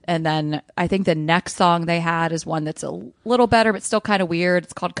 And then I think the next song they had is one that's a little better, but still kind of weird.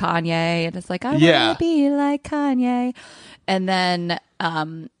 It's called Kanye, and it's like I Yeah. want to be like Kanye. And then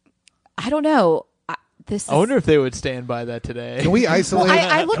I don't know. I wonder if they would stand by that today. Can we isolate?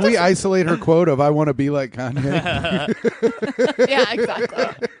 I looked can we at- isolate her quote of "I want to be like Kanye"? Yeah,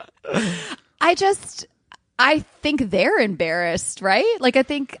 exactly. I think they're embarrassed, right? Like,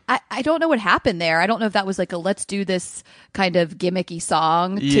 I don't know what happened there. I don't know if that was like a let's do this kind of gimmicky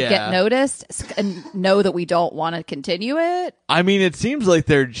song to Yeah. get noticed and know that we don't want to continue it. I mean, it seems like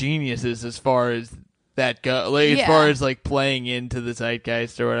they're geniuses as far as that go. Like as Yeah. far as like playing into the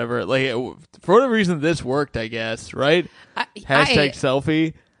zeitgeist or whatever. Like for whatever reason, this worked. I guess right. Hashtag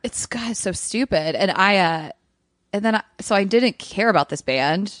selfie. It's God, so stupid. And so I didn't care about this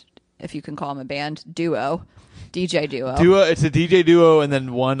band, if you can call them a band, DJ duo. It's a DJ duo and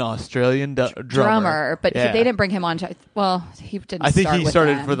then one Australian drummer. But Yeah. they didn't bring him on. He didn't. I think start he with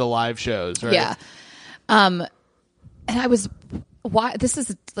started them. for the live shows, right? Yeah. And I was this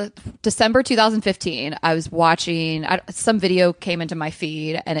is December 2015. I was watching some video came into my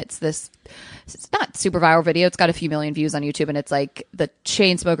feed, and it's not super viral video. It's got a few million views on YouTube, and it's like the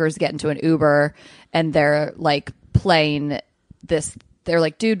Chainsmokers get into an Uber and they're like playing this. They're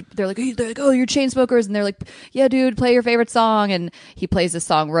like, dude, oh, you're Chainsmokers. And they're like, yeah, dude, play your favorite song. And he plays this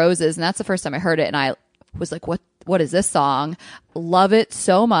song, Roses. And that's the first time I heard it. And I was like, what is this song? Love it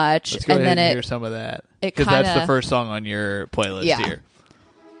so much. Let's go and ahead then and hear some of that. it Because that's the kinda- first song on your playlist Yeah. here.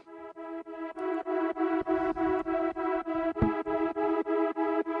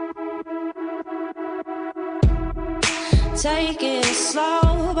 take it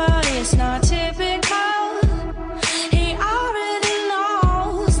slow, but it's not typical. He already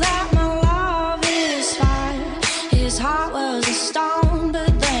knows that my love is fire. His heart was a stone,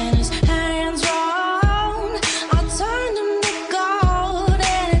 but then his hands were on. I turned him to gold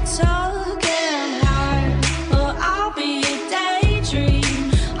and it took him higher. But I'll be a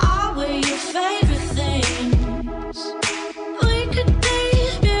daydream, I'll wear your favorite things. We could be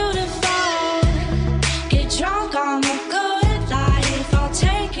beautiful, get drunk on the good life. I'll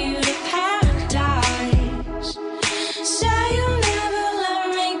take you to paradise. Say you'll never let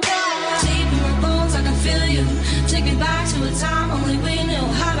me go. Deep in my bones, I can feel you. Take me back to a time only we knew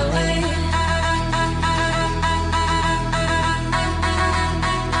how to wait.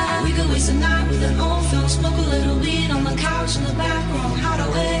 We could waste a night with an old film, smoke a little weed on the couch in the back room. How to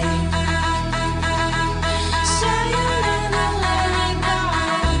wait. Say you'll never let me go.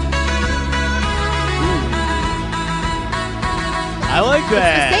 I like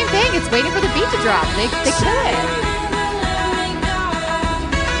that. Same thing. It's waiting for the beat to drop. They kill it.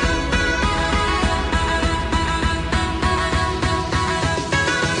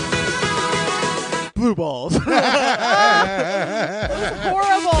 Blue balls.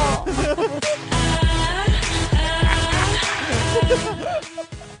 Horrible.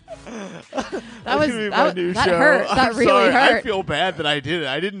 That was gonna be my new that show. hurt. That I'm really sorry. I hurt. feel bad that I did it.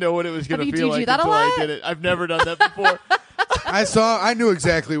 I didn't know what it was going Have to you- feel do you like do that a until I lot? did it. I've never done that before. I knew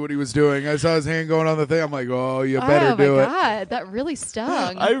exactly what he was doing. I saw his hand going on the thing. I'm like, oh, you better do Oh it. my god, that really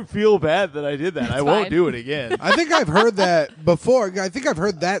stung. I feel bad that I did that. I won't fine. do it again. I think I've heard that before. I think I've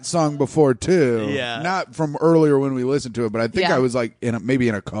heard that song before too. Yeah. Not from earlier when we listened to it, but I think Yeah. I was like maybe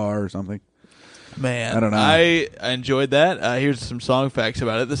in a car or something. Man, I don't know. I enjoyed that. Here's some song facts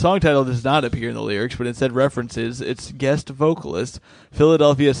about it. The song title does not appear in the lyrics, but instead references its guest vocalist,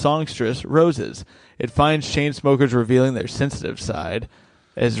 Philadelphia songstress Roses. It finds Chainsmokers revealing their sensitive side,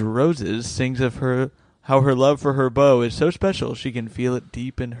 as Roses sings of how her love for her beau is so special she can feel it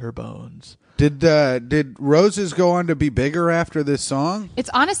deep in her bones. Did Roses go on to be bigger after this song? It's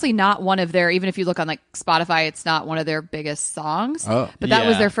honestly not one of their, even if you look on like Spotify, it's not one of their biggest songs. Oh. But that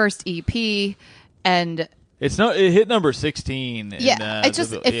was Yeah. their first EP, and It's not. It hit number 16. yeah, it's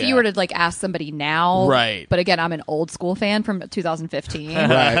just if you were to like ask somebody now, Right. But again, I'm an old school fan from 2015,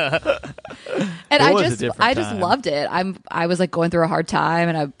 Right. and It was a different I just time. loved it. I was like going through a hard time,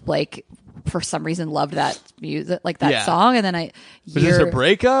 and I like for some reason loved that music, like that Yeah. song, and then Was this a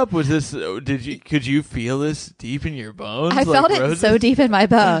breakup? Was this? Could you feel this deep in your bones? I like felt it Roses? so deep in my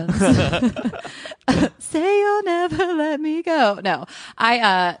bones. Say you'll never let me go. No,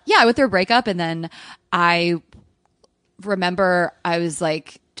 I went through a breakup, and then I remember I was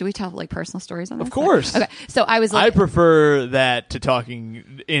like, do we tell like personal stories on this? Of course. Okay, so I was I like, prefer that to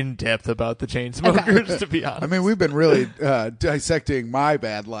talking in depth about the Chainsmokers. Okay. To be honest, I mean, we've been really dissecting my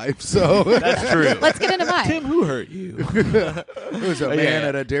bad life, so that's true. let's get into mine. Tim, who hurt you? it was a man yeah.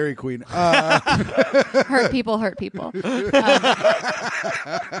 at a Dairy Queen. Hurt people.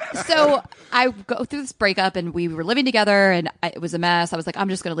 So I go through this breakup, and we were living together, and it was a mess. I was like, I'm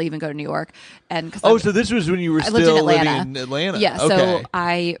just going to leave and go to New York, and cause Oh, so this was when you were I lived in still Atlanta. living in Atlanta. Yeah, Okay. so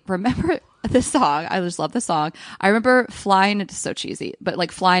I remember this song. I just love the song. I remember flying, it's so cheesy, but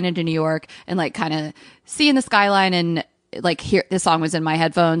like flying into New York and like kind of seeing the skyline, and like here, this song was in my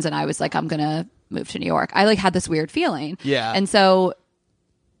headphones, and I was like, I'm going to move to New York. I like had this weird feeling. Yeah. And so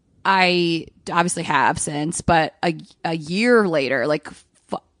I obviously have since, but a year later, like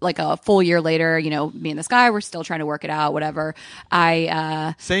a full year later, you know, me and this guy were still trying to work it out, whatever.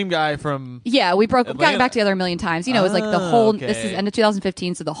 Same guy from. Yeah, we got Atlanta. back together a million times. You know, it was like the whole, okay. this is end of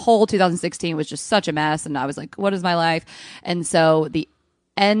 2015. So the whole 2016 was just such a mess. And I was like, what is my life? And so the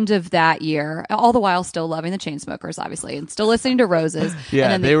end of that year, all the while still loving the Chainsmokers, obviously, and still listening to Roses. Yeah,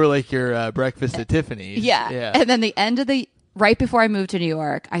 and then they were like your breakfast at Tiffany's. yeah. And then the end of right before I moved to New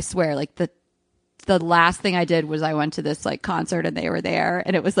York, I swear, like the last thing I did was I went to this like concert, and they were there,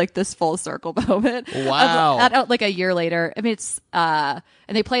 and it was like this full circle moment. Wow. Like a year later, I mean, it's and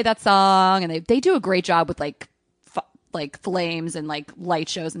they play that song, and they do a great job with like flames and like light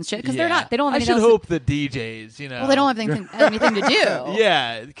shows and shit, because they don't have I anything should else hope the DJs, you know. well, they don't have anything to do.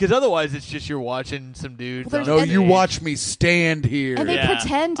 Yeah, because otherwise it's just you're watching some dudes. Well, on No, stage. you watch me stand here. And they Yeah.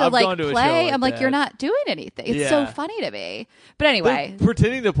 pretend to I've like gone to a show play. like I'm like, that. you're not doing anything. It's so Yeah. funny to me. But anyway, They're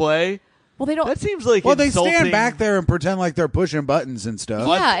pretending to play. Well, they don't. That seems like Well, they insulting. stand back there and pretend like they're pushing buttons and stuff.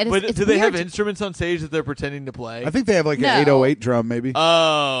 Yeah, and But it's do they have weird. instruments on stage that they're pretending to play? I think they have like No. an 808 drum, maybe.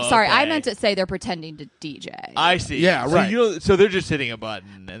 Oh, Sorry, I okay. meant to say they're pretending to DJ. I see. Yeah, so right. You don't, so they're just hitting a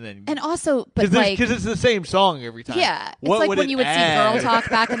button and then. And also, but Because like, it's the same song every time. yeah, it's What like would when it you would add? see Girl Talk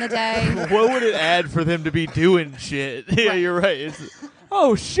back in the day. What would it add for them to be doing shit? Yeah, you're right. It's,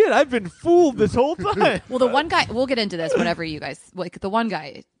 oh shit! I've been fooled this whole time. Well, the one guy, we'll get into this whenever you guys like. The one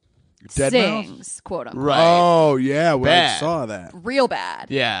guy Dead sings, quote unquote, Right. Oh yeah, well, I Bad. saw that. real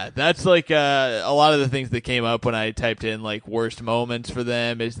bad. Yeah, that's like a lot of the things that came up when I typed in like worst moments for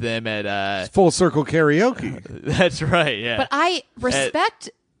them is them at. Full circle karaoke. That's right. Yeah. But I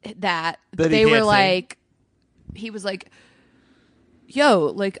respect that That he they were can't sing. like, he was like,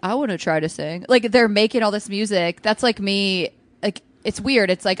 yo, like, I want to try to sing. Like, they're making all this music. That's like me. Like, it's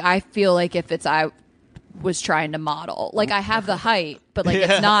weird. It's like I feel like if it's I was trying to model. Like, I have the height, but like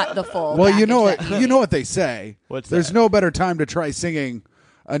Yeah. it's not the full. Well, you know package what? that You know what they say. What's There's that? no better time to try singing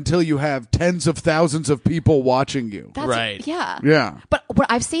until you have tens of thousands of people watching you. That's, Right. Yeah. Yeah. But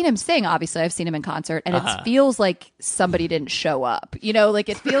I've seen him sing, obviously. I've seen him in concert, and it feels like somebody didn't show up. You know, like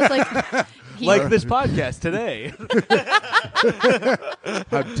it feels like he, like this podcast today.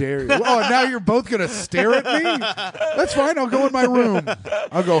 How dare you? Oh, now you're both gonna stare at me? That's fine. I'll go in my room.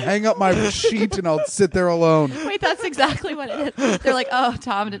 I'll go hang up my sheet and I'll sit there alone. Wait, that's exactly what it is. They're like, oh,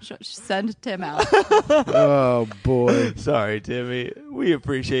 Tom didn't send Tim out. Oh boy. Sorry, Timmy. We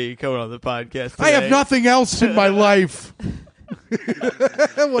appreciate you coming on the podcast today. I have nothing else in my life.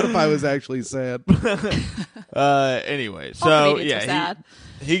 What if I was actually sad? Anyway, All so comedians are yeah, sad.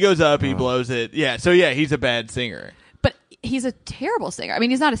 he goes up, he blows it. Yeah, so yeah, he's a bad singer. But he's a terrible singer. I mean,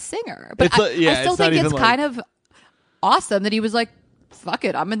 he's not a singer. But It's like- yeah, I still it's not think it's even like- kind of awesome that he was like, fuck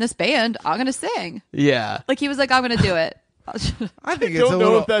it, I'm in this band. I'm going to sing. Yeah. Like, he was like, I'm going to do it. I think I it's don't a know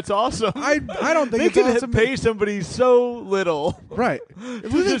little. if that's awesome. I don't think they it's can awesome. pay somebody so little Right. to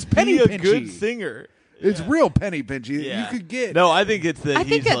It's just penny be a pinchy. good singer. It's real penny pinchy. Yeah. You could get. No, I think it's that I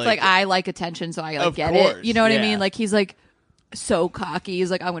think he's it's like I like attention, so I like Of get course, it. You know what I yeah. mean? Like, he's like so cocky.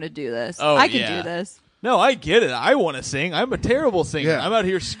 He's like, I'm going to do this. Oh, I can yeah. do this. No, I get it. I want to sing. I'm a terrible singer. Yeah. I'm out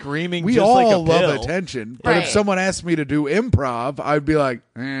here screaming We just all like a love pill. attention, but Right. if someone asked me to do improv, I'd be like,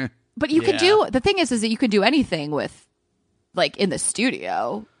 eh. But you can Yeah. do, the thing is that you can do anything with, like, in the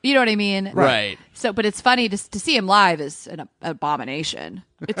studio. You know what I mean? Right. So, but it's funny to see him live is an abomination.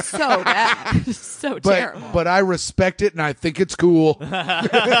 It's so bad. It's so terrible. But I respect it and I think it's cool. I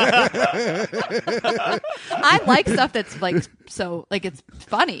like stuff that's like, so, like, it's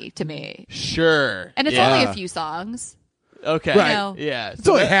funny to me. Sure. And it's Yeah. only a few songs. Okay. Right. You know. Yeah. It's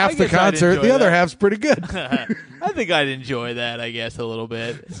only half the concert. The other half's pretty good. I think I'd enjoy that, I guess, a little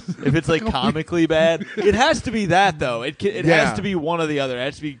bit. If it's like comically bad. It has to be that, though. It Yeah. has to be one or the other. It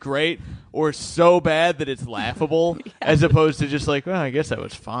has to be great or so bad that it's laughable, as opposed to just like, well, I guess that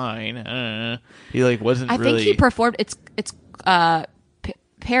was fine. He like wasn't I really. think he performed, it's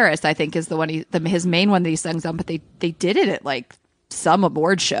Paris, I think, is the one, his main one that he sings on, but they did it at like some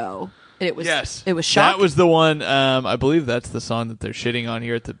award show. And it was, Yes. it was shocking. That was the one, I believe that's the song that they're shitting on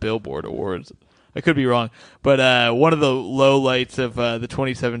here at the Billboard Awards. I could be wrong. But one of the lowlights of the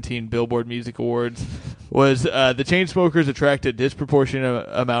 2017 Billboard Music Awards was the Chainsmokers attract a disproportionate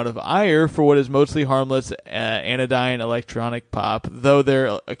amount of ire for what is mostly harmless anodyne electronic pop, though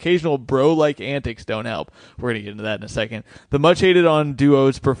their occasional bro-like antics don't help. We're going to get into that in a second. The much-hated-on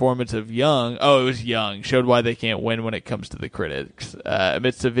duo's performance of Young, it was Young, showed why they can't win when it comes to the critics.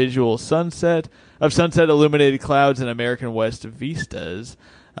 Amidst a visual sunset illuminated clouds and American West vistas,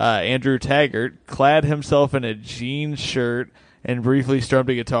 Andrew Taggart clad himself in a jean shirt and briefly strummed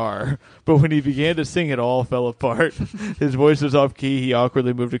a guitar. But when he began to sing, it all fell apart. His voice was off key. He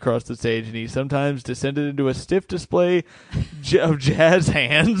awkwardly moved across the stage, and he sometimes descended into a stiff display of jazz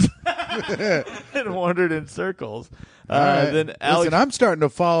hands and wandered in circles. All right. Then Alex, Listen, I'm starting to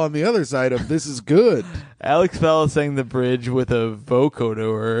fall on the other side of this is good. Alex Fella sang the bridge with a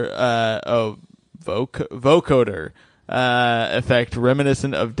vocoder, vocoder effect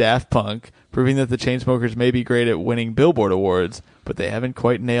reminiscent of Daft Punk, proving that the Chainsmokers may be great at winning Billboard Awards, but they haven't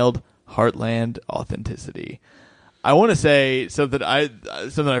quite nailed Heartland authenticity. I want to say something I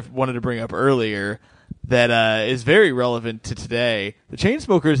wanted to bring up earlier that is very relevant to today. The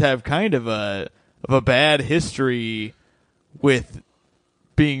Chainsmokers have kind of a bad history with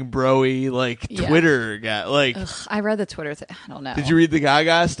being bro-y, like Yeah. Twitter guy. Like, Ugh, I read the Twitter thing. I don't know. did you read the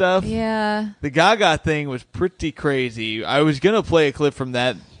Gaga stuff? Yeah. The Gaga thing was pretty crazy. I was going to play a clip from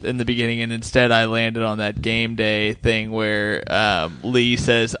that in the beginning, and instead I landed on that game day thing where Lee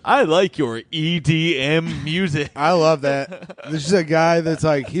says, I like your EDM music. I love that. This is a guy that's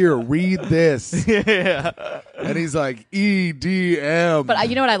like, here, read this. Yeah. And he's like, EDM. But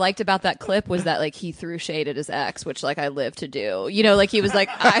you know what I liked about that clip was that like he threw shade at his ex, which like I live to do. You know, like he was like,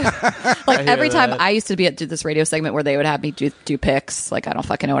 every time that. I used to be at this radio segment where they would have me do picks. Like I don't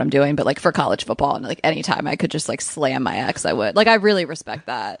fucking know what I'm doing, but like for college football, and like anytime I could just like slam my ex, I would. Like I really respect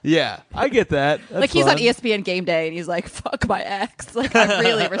that. Yeah, I get that. That's Like he's fun. on ESPN Game Day and he's like, fuck my ex. Like I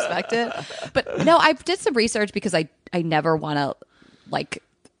really respect it. But no, I did some research because I never want to like.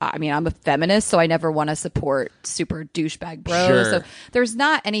 I mean, I'm a feminist, so I never want to support super douchebag bros. Sure. So there's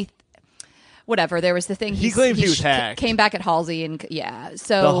not any. Whatever. There was the thing. He claims he was hacked. Came back at Halsey and yeah.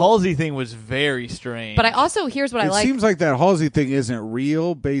 So The Halsey thing was very strange. But I also here's what I It like. seems like that Halsey thing isn't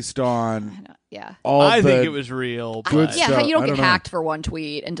real based on Yeah. all I the think it was real. good but- Yeah, stuff. you don't I get know. hacked for one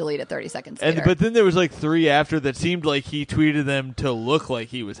tweet and delete it 30 seconds later. But then there was like 3 after that seemed like he tweeted them to look like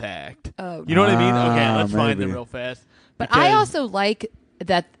he was hacked. Oh, you know what I mean? Okay, let's find maybe. them real fast. But I Because- also like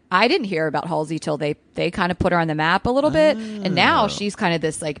that I didn't hear about Halsey till they kind of put her on the map a little bit, and now she's kind of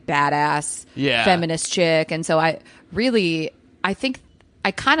this like badass Yeah. feminist chick, and so I think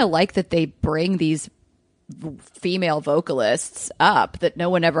I kind of like that they bring these female vocalists up that no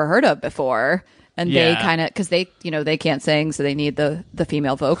one ever heard of before. And they Yeah. kind of, because they can't sing, so they need the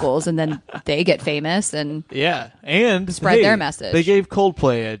female vocals, and then they get famous. And Yeah, and Spread hey, their message. They gave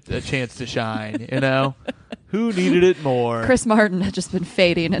Coldplay a chance to shine. You know, who needed it more? Chris Martin had just been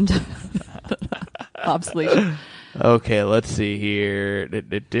fading into obsolete. Okay, let's see here.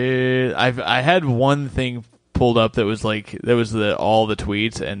 I had one thing pulled up that was like all the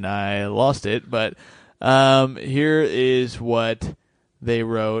tweets, and I lost it. But here is what they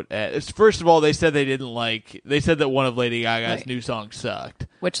wrote. First of all, they said they said that one of Lady Gaga's Right. new songs sucked.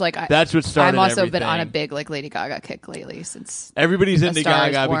 Which like That's what started I've also been everything. on a big like Lady Gaga kick lately since Everybody's A into Star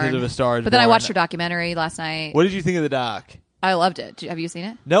Is Gaga because Born. of A Star Is But then I Born. watched her documentary last night. What did you think of the doc? I loved it. Have you seen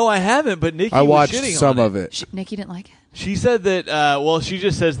it? No, I haven't. But Nikki I was watched shitting some on of it. Nikki didn't like it. She said that, she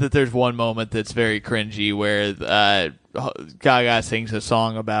just says that there's one moment that's very cringy where Gaga sings a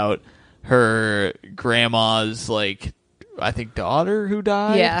song about her grandma's, like, I think daughter who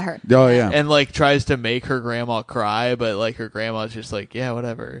died? Yeah, her. Oh, yeah. And, like, tries to make her grandma cry, but, like, her grandma's just like, yeah,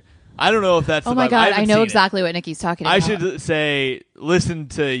 whatever. I don't know if that's Oh the my vibe. god, haven't I know seen it. exactly what Nikki's talking about. I should say, listen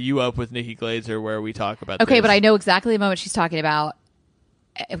to You Up with Nikki Glazer where we talk about Okay, this. but I know exactly the moment she's talking about.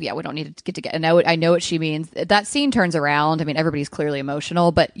 Yeah, we don't need to get together. I know what she means. That scene turns around. I mean, everybody's clearly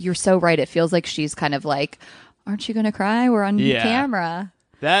emotional, but you're so right. It feels like she's kind of like, "Aren't you going to cry? We're on Yeah. camera."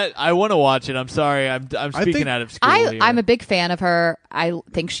 That I want to watch it. I'm sorry. I'm speaking think- out of school here. I'm a big fan of her. I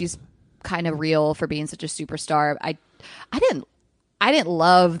think she's kind of real for being such a superstar. I didn't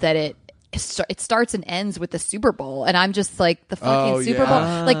love that it starts and ends with the Super Bowl, and I'm just like the fucking Oh, Super yeah.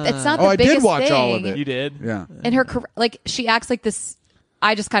 Bowl. Like it's not the I biggest did watch thing. all of it. You did? Yeah. In her career, like she acts like this.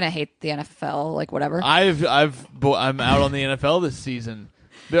 I just kind of hate the NFL. Like whatever. I'm out on the NFL this season.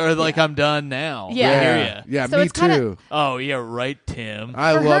 Or like I'm done now. Yeah. I hear ya. Yeah, So me it's kinda- too. Oh yeah, right, Tim.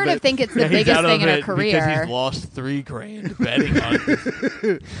 I For love her to it. think it's the He's biggest out thing of in her it career. because he's lost $3,000 betting on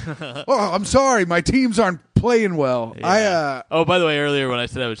it. Oh, I'm sorry. My teams aren't playing well. Yeah. Oh, by the way, earlier when I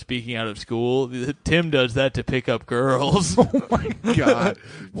said I was speaking out of school, Tim does that to pick up girls. Oh my god.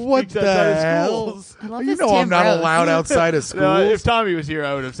 What Speaks outside of the hell? schools. I love You this know Tim I'm not Rose. allowed outside of schools. No, if Tommy was here,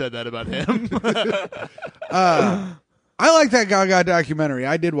 I would have said that about him. I like that Gaga documentary.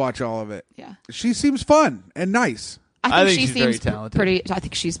 I did watch all of it. Yeah. She seems fun and nice. I think she she's very seems talented. pretty. I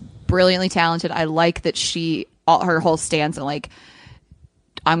think she's brilliantly talented. I like that her whole stance and like,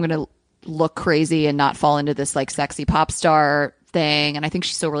 I'm gonna look crazy and not fall into this like sexy pop star thing. And I think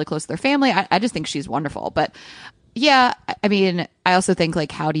she's still really close to their family. I just think she's wonderful. But yeah, I mean, I also think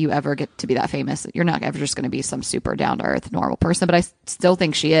like, how do you ever get to be that famous? You're not ever just going to be some super down to earth normal person. But I still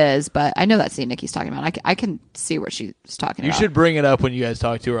think she is. But I know that scene Nikki's talking about. I can see what she's talking You about. should bring it up when you guys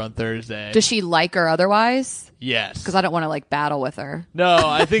talk to her on Thursday. Does she like her otherwise? Yes. Because I don't want to like battle with her. No,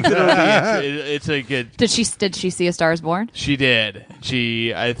 I think that it's a good. Did she see A Star Is Born? She did.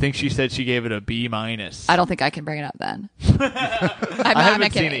 I think she said she gave it a B-. I don't think I can bring it up then. I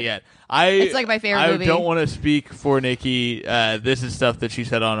haven't seen it yet. It's like my favorite I movie. don't want to speak for Nikki. This this is stuff that she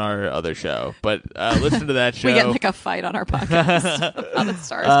said on our other show. But listen to that show. We get in like a fight on our podcast on the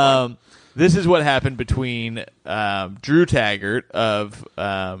Stars. This is what happened between Drew Taggart of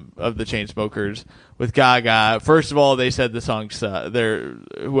the Chainsmokers with Gaga. First of all, they said the song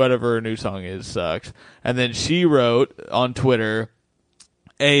whatever her new song is sucks, and then she wrote on Twitter,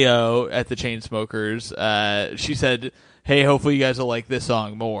 "Ayo" at the Chainsmokers. She said, "Hey, hopefully you guys will like this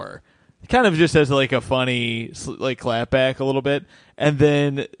song more." Kind of just as like a funny like clapback a little bit, and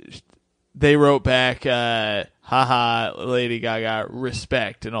then they wrote back, haha, Lady Gaga,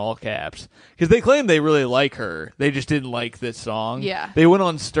 respect in all caps. Because they claim they really like her. They just didn't like this song. Yeah. They went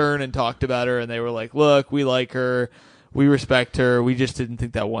on Stern and talked about her, and they were like, look, we like her. We respect her. We just didn't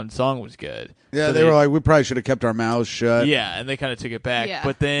think that one song was good. Yeah, So they were like, we probably should have kept our mouths shut. Yeah, and they kind of took it back. Yeah.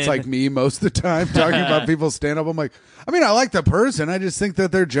 But then It's like me most of the time talking about people's stand-up. I'm like, I mean, I like the person. I just think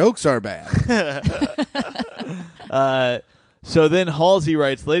that their jokes are bad. So then Halsey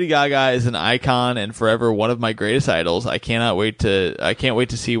writes, Lady Gaga is an icon and forever one of my greatest idols. I can't wait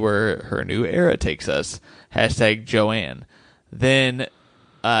to see where her new era takes us. # Joanne. Then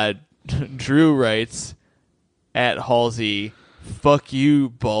Drew writes at Halsey, fuck you,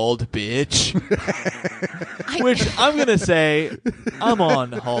 bald bitch. Which I'm going to say, I'm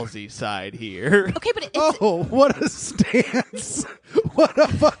on Halsey's side here. Okay, but it's, Oh, what a stance! What a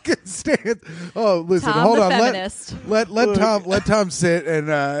fucking stance! Oh, listen, Tom hold the on. feminist. Let Tom sit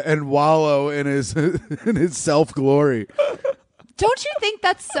and wallow in his in his self glory. don't you think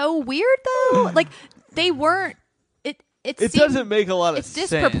that's so weird though? Like they weren't. It It seemed- doesn't make a lot of It's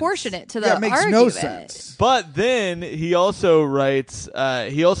sense. disproportionate to the Yeah, it makes argument. no sense. But then he also writes.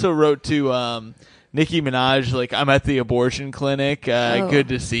 He also wrote to Nicki Minaj, like, "I'm at the abortion clinic. Good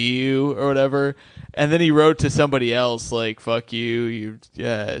to see you," or whatever. And then he wrote to somebody else, like, "Fuck you, you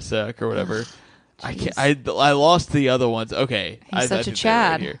suck," or whatever. I can't. I lost the other ones. Okay, He's such a think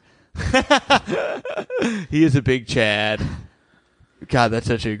they're right here. He is a big Chad. God, that's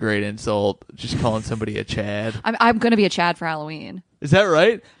such a great insult. Just calling somebody a Chad. I'm going to be a Chad for Halloween. Is that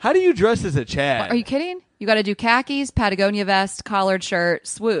right? How do you dress as a Chad? Are you kidding? You got to do khakis, Patagonia vest, collared shirt,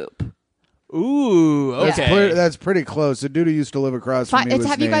 swoop. Ooh, okay. That's pretty close. The dude who used to live across from me was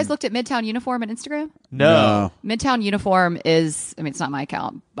Have you guys named- looked at Midtown Uniform on Instagram? No. Midtown Uniform is. I mean, it's not my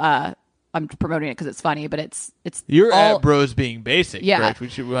account. I'm promoting it because it's funny, but it's. You're all, at Bros Being Basic, Yeah.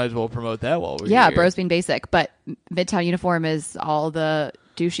 correct? We might as well promote that while we're Yeah, here. Bros being basic, but Midtown Uniform is all the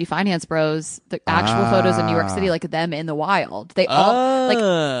douchey finance bros, the actual photos in New York City, like them in the wild. They all like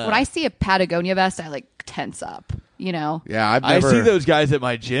when I see a Patagonia vest, I like tense up. You know? Yeah, I see those guys at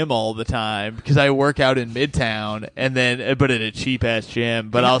my gym all the time because I work out in Midtown, and then but at a cheap ass gym.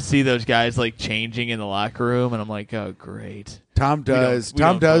 But I'll see those guys like changing in the locker room, and I'm like, oh great. Tom does. We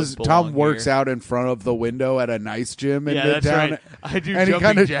don't both Tom belong works here. out in front of the window at a nice gym in Yeah, Midtown. that's right. I do and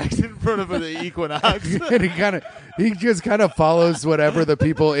jumping jacks in front of the Equinox. And he just kind of follows whatever the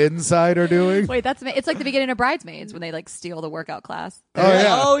people inside are doing. Wait, it's like the beginning of Bridesmaids when they like steal the workout class.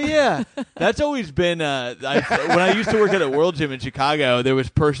 Oh yeah, that's always been. When I used to work at a World Gym in Chicago, there was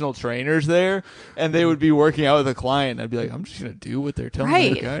personal trainers there, and they would be working out with a client. I'd be like, I'm just gonna do what they're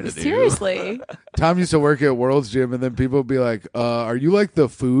telling the guy to do. Seriously. Tom used to work at World's Gym, and then people would be like, "Are you like the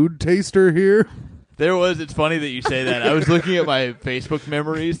food taster here?" It's funny that you say that. I was looking at my Facebook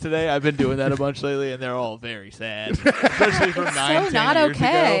memories today. I've been doing that a bunch lately, and they're all very sad. Especially from 9-10 not years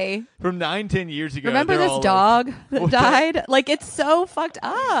okay. ago. From 9-10 years ago. Remember they're this all dog that died? Like, it's so fucked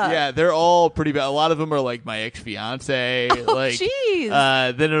up. Yeah, they're all pretty bad. A lot of them are like my ex-fiance. Like,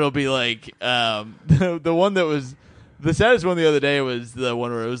 jeez. then it'll be like the one that was the saddest one the other day was the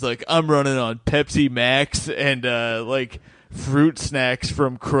one where it was like, I'm running on Pepsi Max and like fruit snacks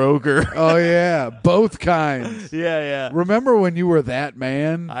from Kroger. Oh yeah, both kinds. Yeah. Remember when you were that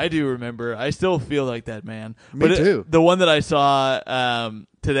man? I do remember. I still feel like that man. Me too. The one that I saw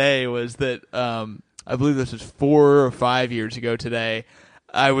today was that I believe this was 4 or 5 years ago today.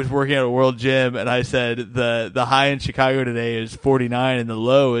 I was working at a World Gym, and I said the high in Chicago today is 49, and the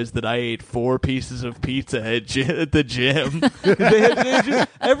low is that I ate 4 pieces of pizza at the gym.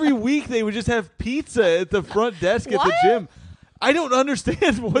 Every week they would just have pizza at the front desk at the gym. I don't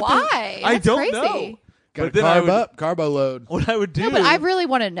understand why. I That's don't crazy. know. Got to carb up, carbo load. What I would do? No, but I really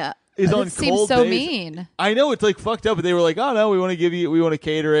want to know. Is on it seems cold so days. mean. I know it's like fucked up, but they were like, "Oh no, we want to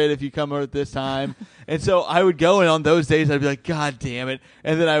cater it if you come over at this time." And so I would go, and on those days I'd be like, "God damn it!"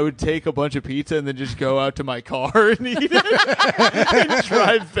 And then I would take a bunch of pizza and then just go out to my car and eat it and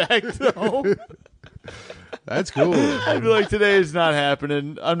drive back to home. That's cool. I'd be like, "Today is not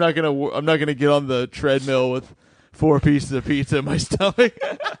happening. I'm not gonna get on the treadmill with 4 pieces of pizza in my stomach.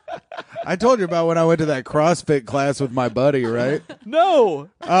 I told you about when I went to that CrossFit class with my buddy, right? No,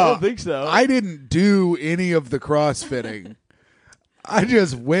 I don't think so. I didn't do any of the CrossFitting. I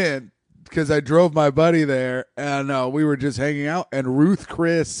just went because I drove my buddy there, and we were just hanging out, and Ruth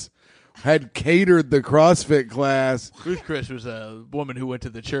Chris had catered the CrossFit class. Ruth Chris was a woman who went to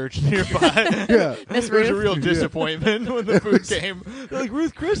the church nearby. Yeah. It was a real disappointment when the food came. They're like,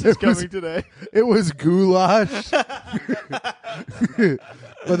 Ruth Chris is coming today. It was goulash.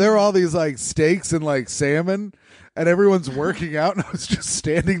 But there were all these like steaks and like salmon, and everyone's working out, and I was just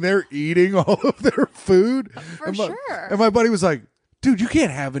standing there eating all of their food. For sure. And my buddy was like, dude, you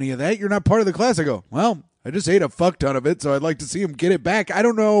can't have any of that. You're not part of the class. I go, well, I just ate a fuck ton of it, so I'd like to see him get it back. I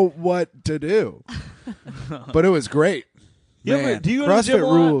don't know what to do. But it was great. Man, do you go to the gym CrossFit a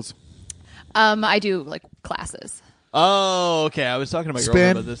lot? rules. I do like classes. Oh, okay. I was talking to my Spin,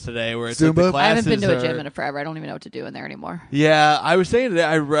 girlfriend about this today, where it's like Zumba. the I haven't been to a classes gym are- in forever. I don't even know what to do in there anymore. Yeah, I was saying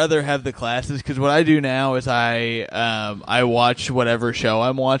that I'd rather have the classes because what I do now is I watch whatever show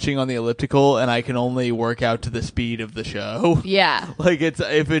I'm watching on the elliptical, and I can only work out to the speed of the show. Yeah. Like if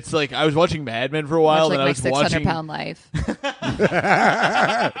it's like I was watching Mad Men for a while, Much and like I my was 600 watching. pound life.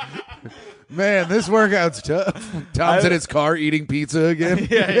 Man, this workout's tough. Tom's in his car eating pizza again.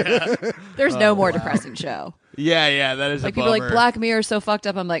 Yeah. There's no more depressing show. Yeah, that is Like a people are bummer. like Black Mirror is so fucked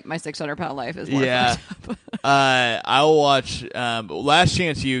up. I'm like my 600 pound life is more Yeah. fucked up. I'll watch Last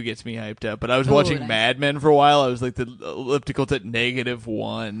Chance U gets me hyped up, but I was Ooh, watching nice. Mad Men for a while. I was like the elliptical's at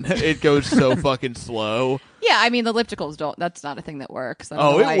 -1. It goes so fucking slow. Yeah, I mean the ellipticals don't. That's not a thing that works. I don't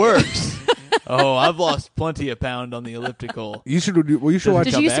Oh, know why it you- works. Oh, I've lost plenty of pound on the elliptical. You should watch.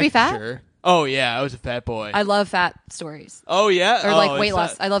 Did you used to be fat? Sure. Oh yeah, I was a fat boy. I love fat stories Oh yeah, or Oh, like it's weight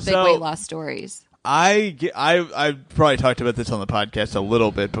loss. not- I love big so, weight loss stories. I probably talked about this on the podcast a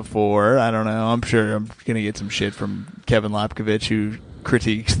little bit before. I don't know. I'm sure I'm gonna get some shit from Kevin Lopkovich, who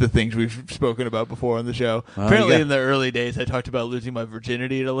critiques the things we've spoken about before on the show. Apparently, in the early days, I talked about losing my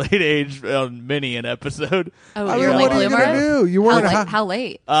virginity at a late age on many an episode. Oh, I you're mean, like what are you bloomer? gonna do? You weren't. How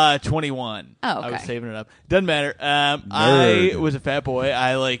late? 21. Oh, I was okay. saving it up. Doesn't matter. I was a fat boy.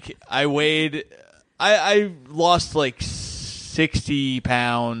 I weighed. I lost like 60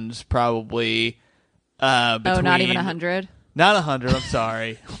 pounds probably. Between, Not even 100. Not 100. I'm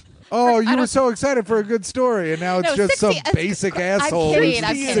sorry. Oh, you were so excited for a good story, and now it's No, just 60 some basic asshole. kidding, I'm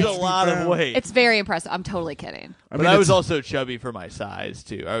losing kidding. 60 It's a lot of pounds. weight. It's very impressive. I'm totally kidding. But I was also chubby for my size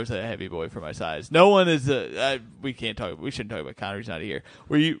too. I was a heavy boy for my size. No one is we can't talk. We shouldn't talk about Connor. He's not here.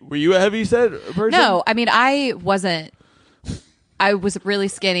 Were you a heavy set person? No, I mean I wasn't. I was really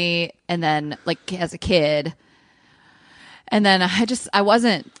skinny, and then like as a kid, and then I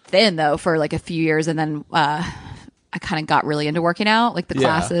wasn't thin though for like a few years, and then I kind of got really into working out, like the Yeah.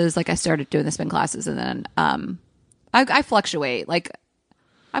 classes. Like I started doing the spin classes, and then I fluctuate. Like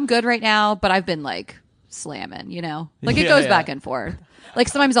I'm good right now, but I've been like slamming, like it Yeah, goes yeah. back and forth. Like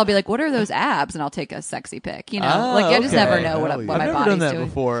sometimes I'll be like, "What are those abs?" and I'll take a sexy pic. Like I just okay. never know what Hell my I've never body's done that doing.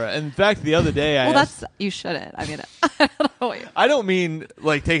 before. In fact, the other day Well, you shouldn't. I mean, I don't know. I don't mean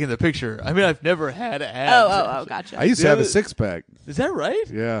like taking the picture. I mean I've never had abs. Oh, gotcha. I used to The have a other- 6-pack. Is that right?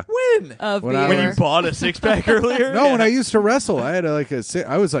 Yeah. When? Of When I beer. When you bought a 6-pack earlier? No, Yeah. when I used to wrestle, I had I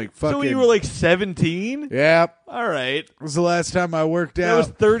was like fucking. So when you were like 17? Yeah, All right. it was the last time I worked That was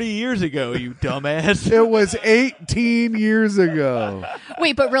out. 30 years ago, you dumbass. It was 18 years ago.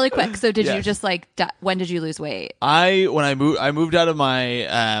 Wait, but really quick. So did you Yes. just like? When did you lose weight? I moved out of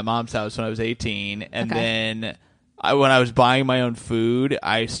my mom's house when I was 18, and Okay. then when I was buying my own food,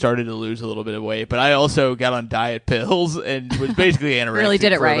 I started to lose a little bit of weight. But I also got on diet pills and was basically anorexic Really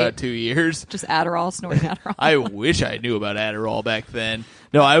did it for right. about 2 years. Just Adderall, snorting Adderall. I wish I knew about Adderall back then.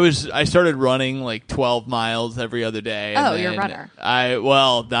 No, I started running like 12 miles every other day. and Oh, you're a then runner.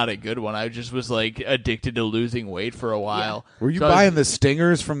 Well, not a good one. I just was like addicted to losing weight for a while. Were you So I was- buying the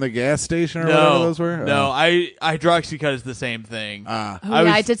stingers from the gas station or whatever those were? No, Oh. hydroxycut is the same thing. Oh, I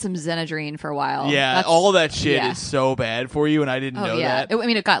was- I did some Xenadrine for a while. Yeah, That's- all that shit yeah. is so bad for you, and I didn't Oh know yeah. that. I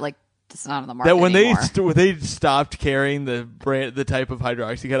mean, it got like it's not on the market That when anymore. they stopped carrying the type of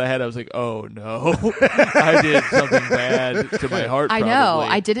hydroxycut I had, I was like, oh no, I did something bad to my heart. I know. probably.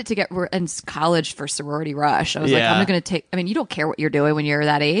 I did it to get in college for sorority rush. I was like, Yeah. I'm not going to take. I mean, you don't care what you're doing when you're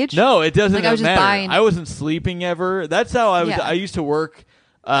that age. No, it doesn't Like, I was just matter. buying- I wasn't sleeping ever. That's how I was. Yeah. I used to work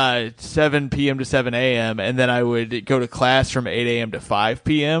 7 p.m. to 7 a.m. and then I would go to class from 8 a.m. to 5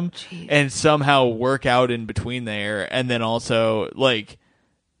 p.m. Jeez. and somehow work out in between there, and then also like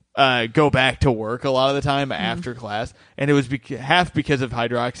go back to work a lot of the time after class, and it was half because of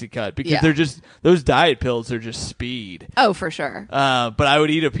Hydroxycut, because they're just, those diet pills are just speed. Oh, for sure. But I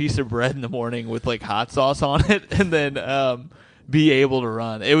would eat a piece of bread in the morning with like hot sauce on it, and then be able to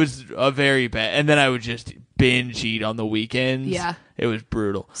run. It was a very bad, and then I would just binge eat on the weekends. Yeah, it was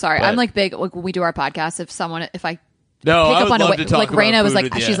brutal. Sorry, but, I'm like big when we do our podcast. If I no, pick I up would on love a to talk like about Raina was food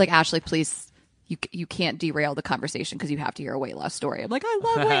like, with she's you. like, Ashley, please. You can't derail the conversation because you have to hear a weight loss story. I'm like, I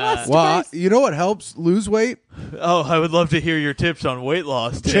love weight loss Well, stories. you know what helps lose weight? Oh, I would love to hear your tips on weight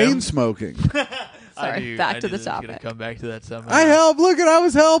loss. Tim. Chain smoking. Sorry, back to the topic. Come back to that somehow. I help. Look at, I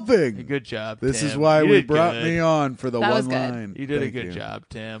was helping. Good job. This Tim. is why You we did brought good. me on for the That was one good. line. You did Thank a good you. job,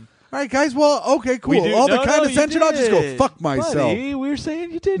 Tim. All right, guys. Well, okay, cool. We do- All the no, condescension, you I'll just go did. fuck myself. Buddy, we were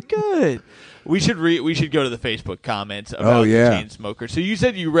saying you did good. We should go to the Facebook comments about yeah. the chain smoker. So you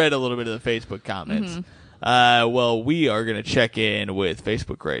said you read a little bit of the Facebook comments. Well, we are going to check in with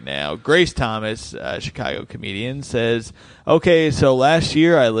Facebook right now. Grace Thomas, Chicago comedian, says, okay, so last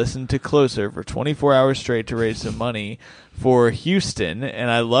year I listened to Closer for 24 hours straight to raise some money for Houston,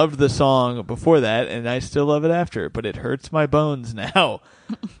 and I loved the song before that, and I still love it after, but it hurts my bones now.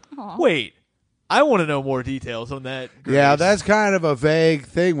 Wait, I want to know more details on that, Grace. Yeah, that's kind of a vague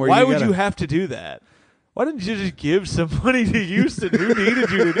thing. Where Why you would gotta- you have to do that? Why didn't you just give some money to Houston? Who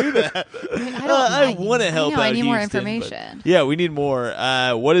needed you to do that? I want to help out I need more Houston, but- information. Yeah, we need more.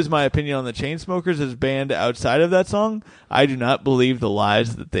 What is my opinion on the Chainsmokers as a band outside of that song? I do not believe the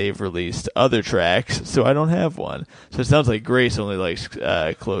lies that they've released other tracks, so I don't have one. So it sounds like Grace only likes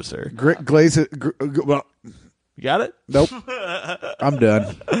Closer. Well, You got it? nope. I'm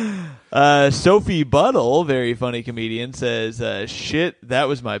done. Sophie Buttle, very funny comedian, says, shit, that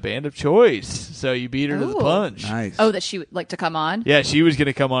was my band of choice. So you beat her to the Ooh. punch. Nice. Oh, that she would like to come on. Yeah, she was going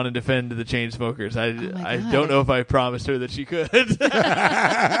to come on and defend the Chainsmokers. I God. don't know if I promised her that she could.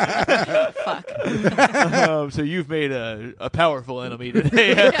 Fuck. So you've made a powerful enemy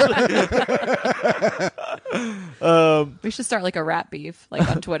today. We should start like a rap beef, like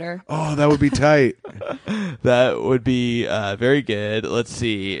on Twitter. Oh, that would be tight. That would be very good. Let's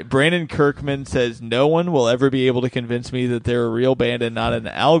see. Brandon Kirkman says, no one will ever be able to convince me that they're a real band and not an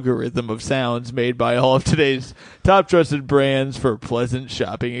algorithm of sounds made by all of today's top trusted brands for pleasant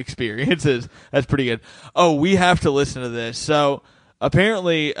shopping experiences. That's pretty good. Oh, we have to listen to this. So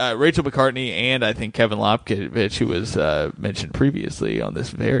apparently Rachel McCartney and I think Kevin Lopkovich, who was mentioned previously on this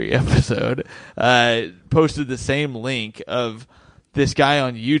very episode, posted the same link of this guy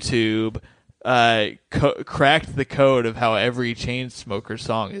on YouTube cracked the code of how every Chainsmoker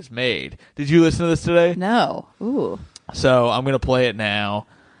song is made. Did you listen to this today? No. Ooh. So I'm gonna play it now.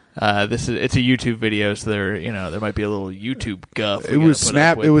 It's a YouTube video, so there might be a little YouTube guff. It was in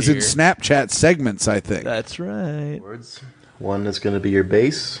Snapchat segments, I think. That's right. Words. One is going to be your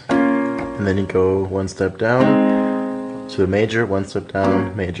bass, and then you go one step down to a major, one step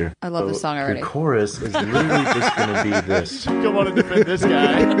down, major. I love this song already. Your chorus is literally just going to be this. Come on and defend this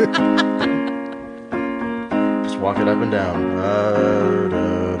guy. Just walk it up and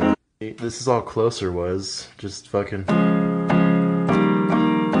down. This is all Closer was. Just fucking.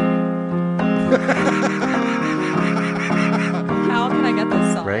 How can I get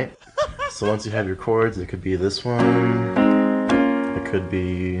this song? Right? So once you have your chords, it could be this one. It could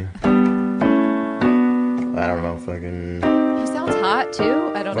be. I don't know, fucking. He sounds hot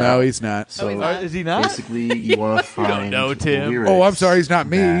too. I don't know. No, he's not. So Is he not? basically, you want to find know, Tim. lyrics Oh, I'm sorry, he's not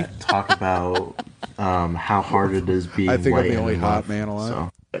me. that talk about how hard it is being I think I'm white the and only in hot love. man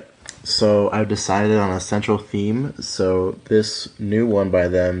alive. So I've decided on a central theme. So this new one by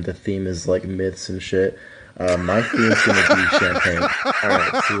them, the theme is like myths and shit. My theme's gonna be champagne.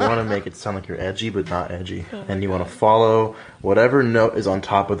 Alright, so you want to make it sound like you're edgy, but not edgy. And you want to follow whatever note is on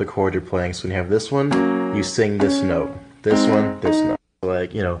top of the chord you're playing. So when you have this one, you sing this note. This one, this note.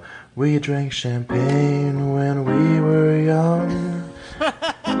 Like, we drank champagne when we were young.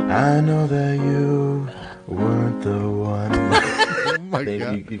 I know that you weren't the one. Oh my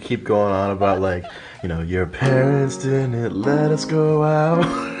God. You keep going on about your parents didn't let us go out.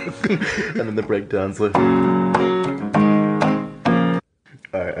 And then the breakdown's like,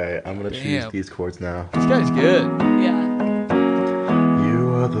 alright, I'm gonna choose these chords now. This guy's good. Yeah.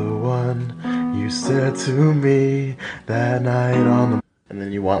 You are the one you said to me that night on the. And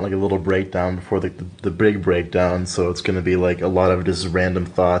then you want like a little breakdown before the big breakdown, so it's gonna be like a lot of just random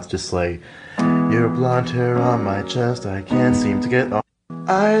thoughts, just like your blonde hair on my chest, I can't seem to get off.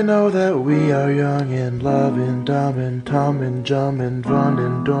 I know that we are young and loving, dumb and dumb and jump and fun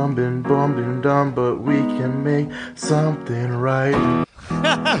and dumb and bum and dumb, but we can make something right. All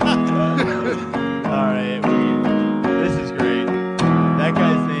right, this is great. That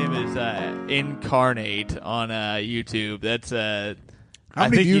guy's name Incarnate on YouTube. That's How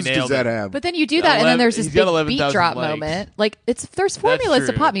many views does that have? But then you do that, and then there's this he's got big beat 11,000 drop likes. moment. Like there's formulas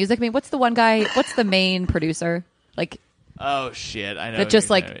to true. pop music. I mean, what's the one guy? What's the main producer? Like Oh shit! I know that just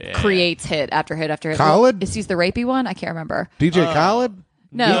like creates hit after hit after hit. Khaled? Is he the rapey one? I can't remember. DJ Khaled?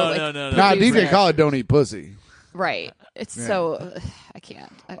 No, like, no. Nah, producer. DJ Khaled don't eat pussy. Right. It's so I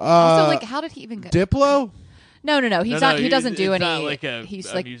can't. Also, like, how did he even get Diplo? No. He's not. He doesn't do it's any. Not like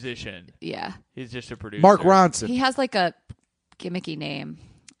he's a like musician. Yeah. He's just a producer. Mark Ronson. He has like a gimmicky name.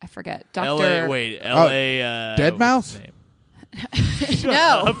 I forget. L.A. Wait, L.A. Dead Mouse?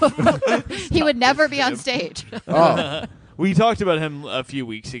 No, he would never be on stage. Oh. We talked about him a few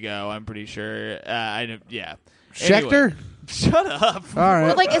weeks ago. I'm pretty sure. I know. Yeah. Schecter? Anyway, shut up. All right.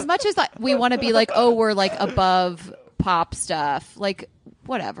 But like, as much as we want to be like, oh, we're like above pop stuff, like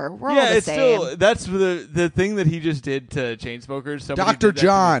whatever, we're all the it's same. still that's the thing that he just did to Chainsmokers. Somebody Dr. did that to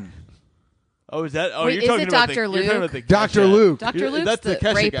John. me. Oh, is that? Oh, Wait, you're is talking it about Dr. You're talking about Luke? the Dr. Kesha. Luke. Dr. Luke's That's the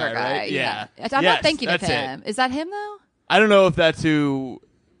Kesha raper guy, right? Yeah. I'm Yes, not thinking of that's it. him. Is that him though? I don't know if that's who.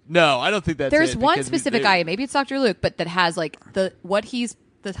 No, I don't think that's. There's it, one because specific guy, maybe it's Dr. Luke, but that has like the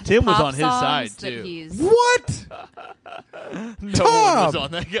Tim was pop on his songs side, that too. he's- What? No Tom! one was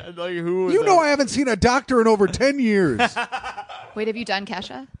on that guy. Like, who was You know that? I haven't seen a doctor in over 10 years. Wait, have you done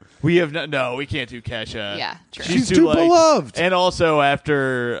Kesha? We have no. We can't do Kesha. Yeah, true. She's too beloved. And also,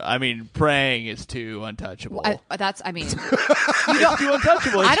 after praying is too untouchable. I mean, It's too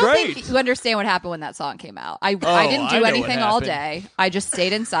untouchable. It's I don't great. think you understand what happened when that song came out. I didn't I do know what anything all happened. day. I just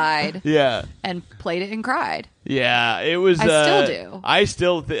stayed inside Yeah. and played it and cried. Yeah, it was. I still do. I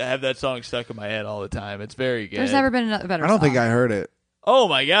still have that song stuck in my head all the time. It's very good. There's never been a better I don't song. think I heard it. Oh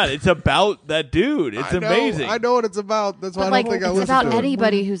my god, it's about that dude. It's I know- amazing. I know what it's about. That's why But I like, don't think I it's listened about to it.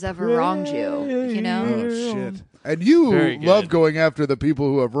 anybody who's ever wronged you, you know? Oh, shit. And you Very good. love going after the people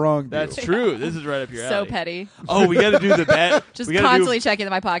who have wronged That's you. true. This is right up your alley. So petty. Oh, we got to do the bad. Just we gotta constantly checking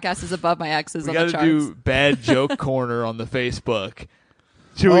that my podcast is above my exes We on the got to charts. do bad joke corner on the Facebook.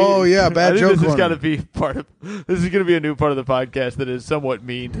 Should Oh, yeah, bad I think joke this has corner. got to be part of. This is going to be a new part of the podcast that is somewhat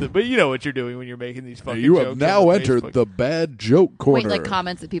mean to the. But you know what you're doing when you're making these fucking. You jokes have now on the entered Facebook. the bad joke corner. Wait, like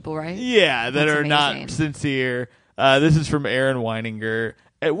comments that people write? Yeah, that That's are not amazing. sincere. This is from Aaron Weininger.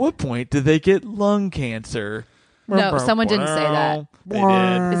 At what point did they get lung cancer? No, someone didn't say that. They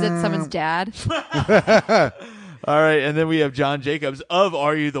did. Is it someone's dad? All right, and then we have John Jacobs of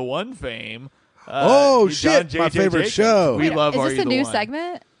Are You the One fame. Oh, John shit, my J.J. favorite Jacobs. show. We love Is Are this You a the new One.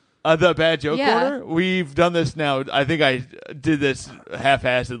 segment? The Bad Joke Yeah. Corner? We've done this now. I think I did this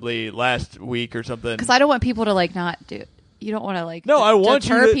half-assedly last week or something. Because I don't want people to like not do. You don't want to like No, I want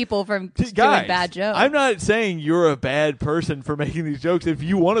deter you to- people from Guys, doing bad jokes. I'm not saying you're a bad person for making these jokes. If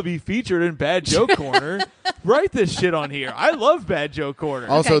you want to be featured in Bad Joke Corner, write this shit on here. I love Bad Joke Corner.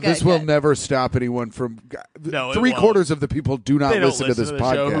 Also, Okay, this good, will good. never stop anyone from. No, it 3/4 won't. of the people do not They don't listen to this the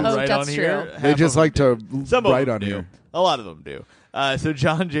show who podcast. Oh, write that's on here. true. They Half just of like them to do. Some of write them on do. here. A lot of them do. So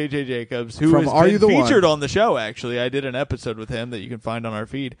John J.J. Jacobs, who From has Are been You the One? featured on the show, actually. I did an episode with him that you can find on our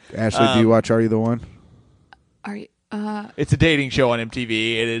feed. Ashley, do you watch Are You the One? Are you? It's a dating show on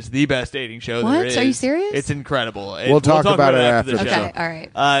MTV. It is the best dating show there What? is. Are you serious? It's incredible. We'll talk about it after the the show. Okay, all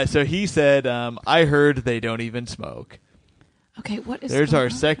right. So he said, I heard they don't even smoke. Okay, what is? There's going our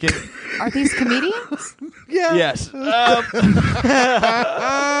on? second. Are these comedians? Yeah. Yes.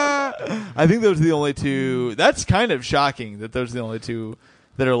 I think those are the only two. That's kind of shocking that those are the only two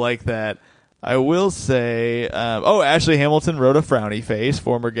that are like that. I will say, Ashley Hamilton wrote a frowny face,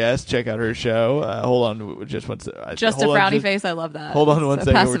 former guest. Check out her show. Hold on just one second. Just a frowny face. I love that. Hold on one So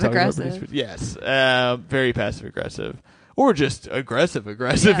second. passive We're talking about aggressive. Britney Spears. Yes. Very passive aggressive. Or just aggressive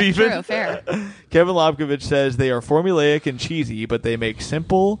Yeah, even. true, fair. Kevin Lobkovich says they are formulaic and cheesy, but they make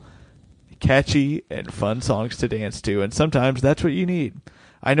simple, catchy, and fun songs to dance to, and sometimes that's what you need.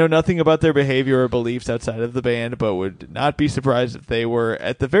 I know nothing about their behavior or beliefs outside of the band, but would not be surprised if they were,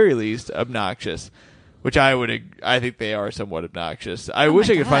 at the very least, obnoxious. Which I think they are somewhat obnoxious. I wish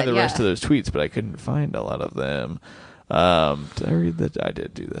my I could find God, the rest yeah. of those tweets, but I couldn't find a lot of them. Did I read that? I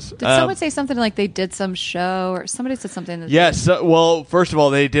did do this. Did someone say something like they did some show, or somebody said something? That Yes. Well, first of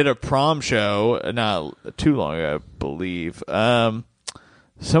all, they did a prom show not too long ago, I believe.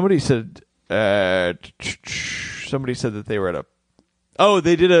 Somebody said that they were at a. Oh,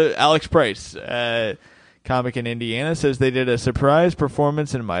 they did a Alex Price, comic in Indiana, says they did a surprise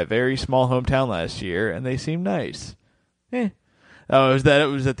performance in my very small hometown last year, and they seemed nice. Oh, it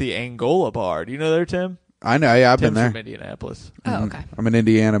was at the Angola Bar. Do you know there, Tim? I know. Yeah, I've Tim's been there. from Indianapolis. Oh, okay. I'm an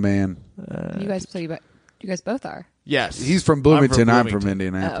Indiana man. You guys play. You guys both are. Yes. He's from Bloomington. I'm from Bloomington.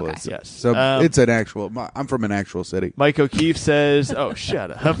 Indianapolis. Yes. So it's an actual. I'm from an actual city. Mike O'Keefe says, "Oh, shut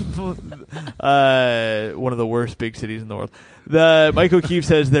up." One of the worst big cities in the world. Mike O'Keefe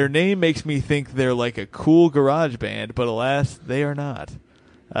says their name makes me think they're like a cool garage band, but alas, they are not.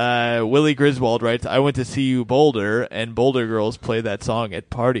 Willie Griswold writes, "I went to see you Boulder, and Boulder girls play that song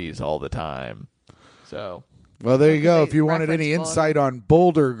at parties all the time." So. Well, there you go. If you wanted any insight on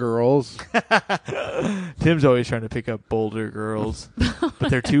Boulder girls. Tim's always trying to pick up Boulder girls, but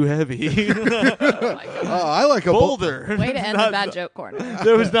they're too heavy. I like a Boulder. Way to end the bad joke corner.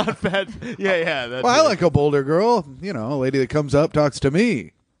 That was not bad. Yeah. That's I like a Boulder girl. You know, a lady that comes up, talks to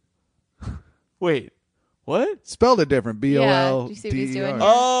me. Wait. What? Spelled it different. B-O-L-D-E-R. Yeah, do you see what he's doing here?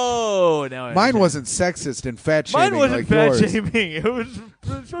 Oh, now I Mine wasn't sexist and fat shaming. Mine wasn't like fat yours. shaming. It was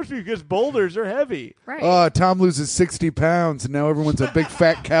supposed to be because boulders are heavy. Right. Oh, Tom loses 60 pounds, and now everyone's a big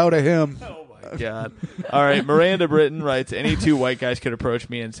fat cow to him. God. All right. Miranda Britton writes, any two white guys could approach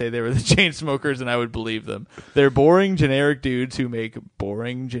me and say they were the Chainsmokers, and I would believe them. They're boring, generic dudes who make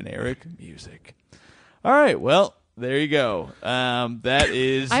boring, generic music. All right. Well, there you go. That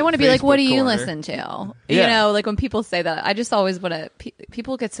is. I want to be like, Facebook what do you Corner. listen to? You Yeah. know, like when people say that, I just always want to.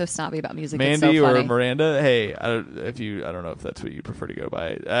 People get so snobby about music. Mandy it's so or funny. Miranda, hey, I don't know if that's what you prefer to go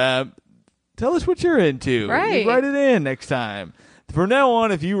by. Tell us what you're into. Right. You write it in next time. From now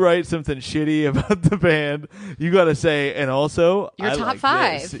on, if you write something shitty about the band, you got to say, and also, Your I top like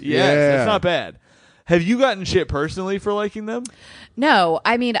 5. this. Yes, Yeah. that's not bad. Have you gotten shit personally for liking them? No,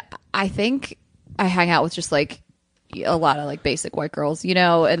 I mean, I think I hang out with just like a lot of like basic white girls, you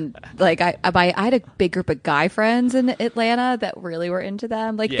know, and like I had a big group of guy friends in Atlanta that really were into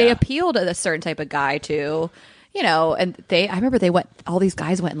them. Like they Yeah. appeal to a certain type of guy too, you know. And I remember all these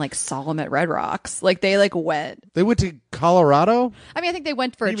guys went and like saw them at Red Rocks. Like they like went. They went to Colorado? I mean, I think they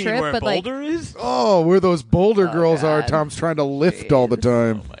went for a You mean trip, where but like Boulder is? Oh, where those Boulder girls are, God. Tom's trying to lift all the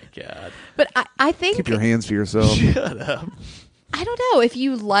time. Oh my God. But I think Keep your hands to yourself. Shut up. I don't know if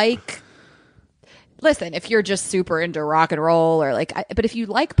you like. Listen, if you're just super into rock and roll or like, but if you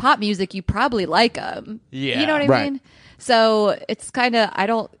like pop music, you probably like them. Yeah. You know what I Right. mean? So it's kind of,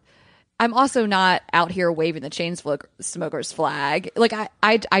 I'm also not out here waving the Chainsmokers flag. Like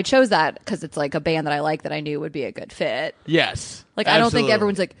I chose that because it's like a band that I like that I knew would be a good fit. Yes. Like I don't think absolutely.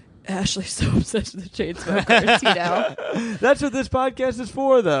 everyone's like, Ashley's so obsessed with the Chainsmokers, you know? That's what this podcast is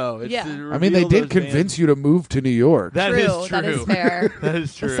for, though. It's Yeah. to I mean, they reveal did those convince bands. you to move to New York. That is True, true. that is fair. That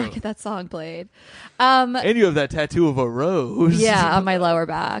is The true. second that song played. And you have that tattoo of a rose. Yeah, on my lower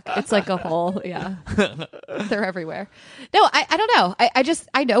back. It's like a hole. Yeah. They're everywhere. No, I don't know.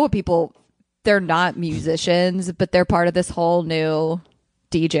 I know what people, they're not musicians, but they're part of this whole new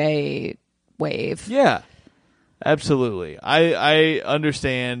DJ wave. Yeah. Absolutely. I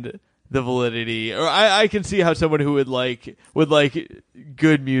understand the validity, or I can see how someone who would like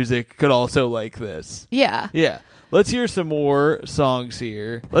good music could also like this. Yeah. Yeah. Let's hear some more songs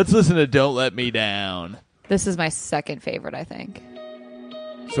here. Let's listen to Don't Let Me Down. This is my second favorite, I think.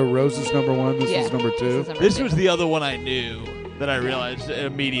 So Rose is number 1. This Yeah. is number 2. This was the other one I knew that I realized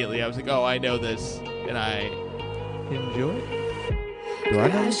immediately. I was like, oh, I know this, and I enjoy it. Do I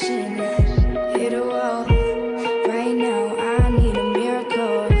know this? Hit a wall right now. I need a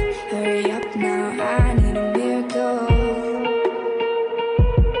miracle. Hurry up now. I need a miracle.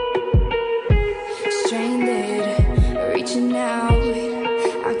 Stranded, reaching out.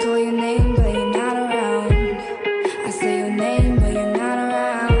 I call your name, but you're not around. I say your name, but you're not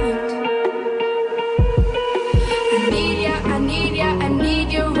around. I need ya, I need ya, I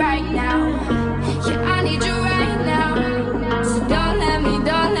need you right now. Yeah, I need you right now. So don't let me,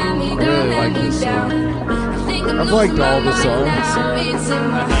 don't let me, don't really let like me this down. song. I think I'm I've losing liked my all the mind songs. now. It's in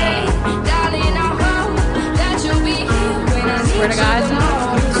my head, darling. I hope that you'll be here when I Swear need to God, you the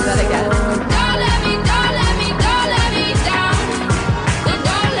most. do that again. Don't let me, don't let me, don't let me down.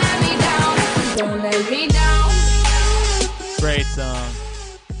 Don't let me down. Don't let me down. Great song.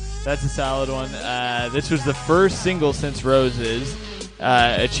 That's a solid one. This was the first single since Roses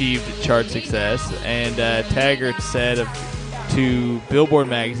achieved chart success, and Taggart said to Billboard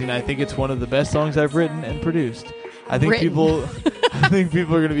magazine, "I think it's one of the best songs I've written and produced. I think people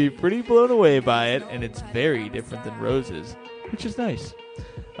are going to be pretty blown away by it, and it's very different than Roses, which is nice."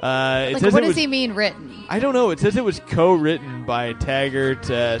 It Like, says what it does was- he mean written? I don't know. It says it was co-written by Taggart,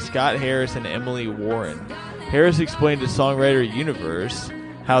 Scott Harris, and Emily Warren. Harris explained to Songwriter Universe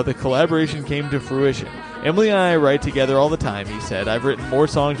how the collaboration came to fruition. Emily and I write together all the time, he said. I've written more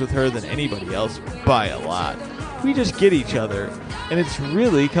songs with her than anybody else by a lot. We just get each other, and it's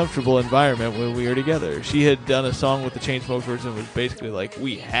really comfortable environment when we are together. She had done a song with the Chainsmokers and was basically like,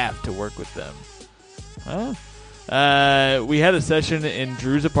 we have to work with them. Huh? We had a session in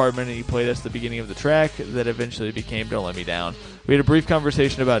Drew's apartment, and he played us the beginning of the track that eventually became Don't Let Me Down. We had a brief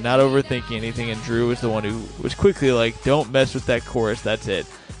conversation about not overthinking anything, and Drew was the one who was quickly like, don't mess with that chorus, that's it.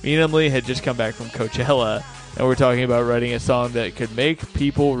 Me and Emily had just come back from Coachella, and we're talking about writing a song that could make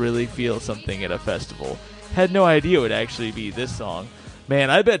people really feel something at a festival. Had no idea it would actually be this song. Man,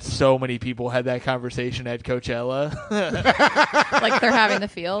 I bet so many people had that conversation at Coachella. Like they're having the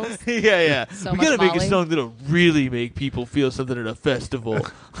feels. Yeah. So We much gotta make a Molly. song that'll really make people feel something at a festival.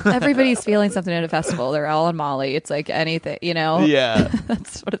 Everybody's feeling something at a festival. They're all on Molly. It's like anything, you know? Yeah.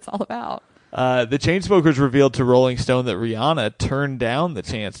 That's what it's all about. The Chainsmokers revealed to Rolling Stone that Rihanna turned down the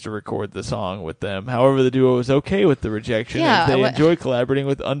chance to record the song with them. However, the duo was okay with the rejection Yeah, as they enjoy collaborating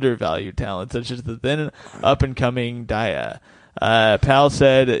with undervalued talent, such as the then up-and-coming Daya. Pal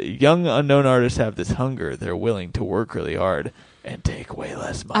said, young unknown artists have this hunger. They're willing to work really hard and take way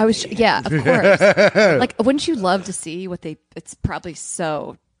less money. Of course. Like, wouldn't you love to see what it's probably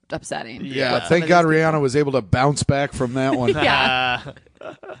so upsetting. Yeah, thank God Rihanna was able to bounce back from that one. Yeah.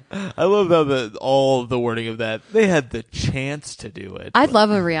 I love though all of the wording of that. They had the chance to do it. I'd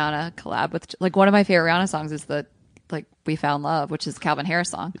love a Rihanna collab with, like, one of my favorite Rihanna songs is the, like, We Found Love, which is Calvin Harris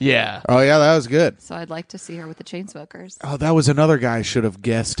song. Yeah. Oh, yeah, that was good. So I'd like to see her with the Chainsmokers. Oh, that was another guy I should have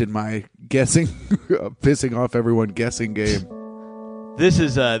guessed in my guessing, pissing off everyone guessing game. This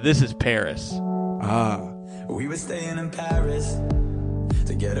is Paris. We were staying in Paris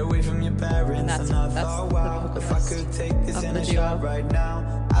to get away from your parents. And I thought, wow, if I could take this in a shot right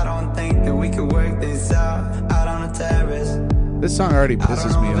now, I don't think that we could work this out on a terrace. This song already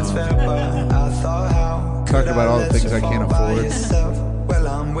pisses me off. Talking about all the things I can't afford.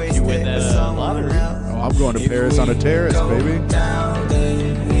 You win that lottery. Oh, I'm going to Paris on a terrace, baby. Down,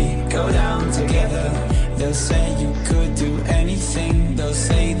 then we go down together. They'll say you could do anything. They'll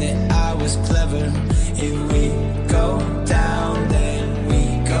say that I was clever. If we go down, then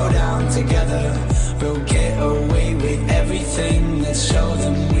we go down together. We'll get away with everything. Let's show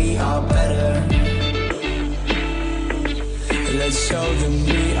them we are better. Let's show them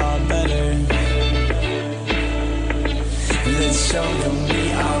we are better. Let's show them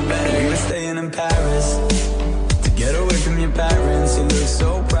we are better. We were staying in Paris to get away from your parents. You look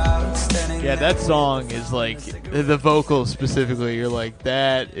so proud. Yeah, that song is like the vocals specifically. You're like,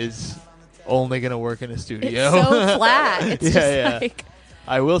 that is only gonna work in a studio. It's so flat. It's yeah. like,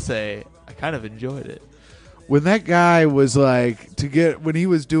 I will say, I kind of enjoyed it. When that guy was like, when he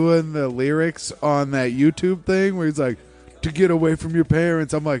was doing the lyrics on that YouTube thing where he's like, to get away from your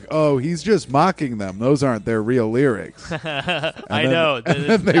parents, I'm like, oh, he's just mocking them. Those aren't their real lyrics. I know. And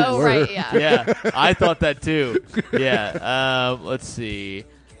then they were. Right, yeah. Yeah, I thought that too. Yeah. Let's see.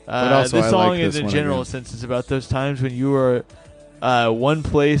 But also, this I song, like in this a one general again. sense, is about those times when you were one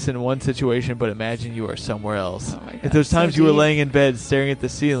place in one situation, but imagine you are somewhere else. Oh my God, At those so times you were deep. laying in bed, staring at the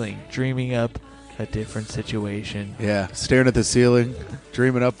ceiling, dreaming up a different situation. Yeah, staring at the ceiling,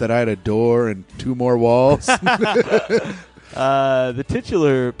 dreaming up that I had a door and two more walls. The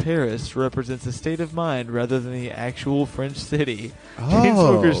titular Paris represents a state of mind rather than the actual French city.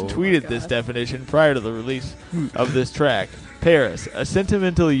 Chainsmokers tweeted this definition prior to the release of this track. Paris, a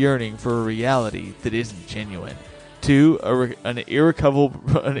sentimental yearning for a reality that isn't genuine. 2, an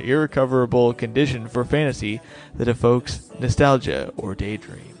irrecoverable condition for fantasy that evokes nostalgia or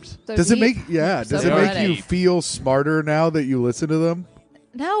daydreams. so Does it deep. make So Does it make you poetic. feel smarter now that you listen to them?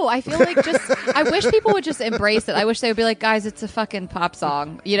 No, I feel like I wish people would just embrace it. I wish they would be like, guys, it's a fucking pop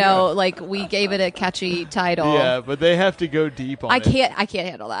song. You know, like we gave it a catchy title. Yeah, but they have to go deep on I it. can't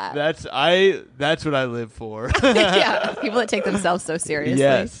handle that. That's what I live for. Yeah, people that take themselves so seriously.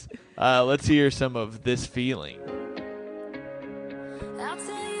 Yes. Let's hear some of This Feeling. I'll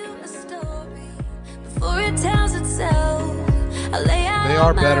tell you a story before it tells itself. I lay out They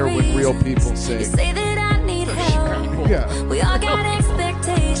are my better when real reasons. people You sing. say that I need help. Yeah. We all got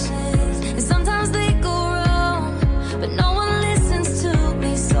expectations, and sometimes they go wrong, but no one listens to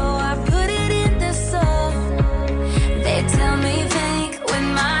me, so I put it in this song. They tell me think with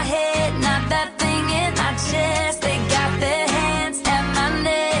my head, not that thing in my chest. They got their hands at my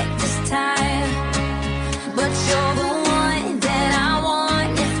neck this time, but you're the one that I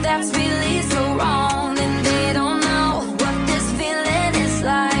want. If that's really so wrong, then they don't know what this feeling is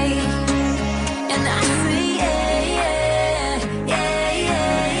like. And I say, yeah, yeah, yeah.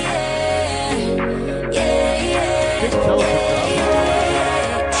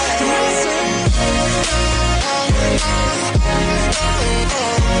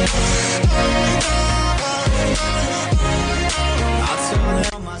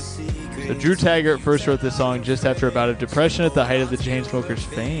 So Drew Taggart first wrote this song just after a bout of depression at the height of the Chainsmokers'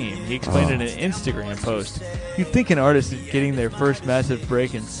 fame. He explained in an Instagram post, "You'd think an artist getting their first massive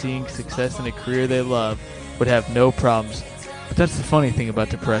break and seeing success in a career they love would have no problems. But that's the funny thing about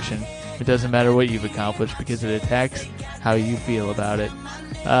depression. It doesn't matter what you've accomplished because it attacks how you feel about it."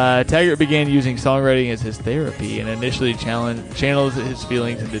 Taggart began using songwriting as his therapy and initially channeled his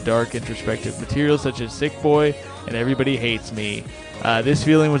feelings into dark, introspective material such as Sick Boy and Everybody Hates Me. This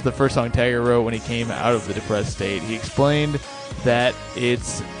feeling was the first song Taggart wrote when he came out of the depressed state. He explained that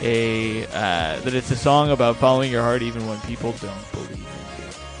it's a song about following your heart even when people don't believe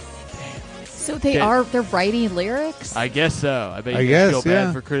it. So they're writing lyrics? I guess so. I bet I you guess, feel bad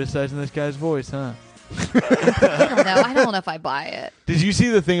yeah. for criticizing this guy's voice, huh? I don't know if I buy it. Did you see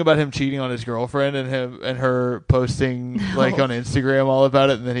the thing about him cheating on his girlfriend and her posting like on Instagram all about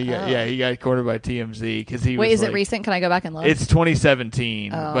it? And then he got cornered by TMZ because he. Wait, was is it recent? Can I go back and look? It's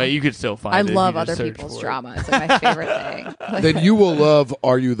 2017, but you could still find it. I if love you just other search people's for it. drama. It's like my favorite thing. Then you will love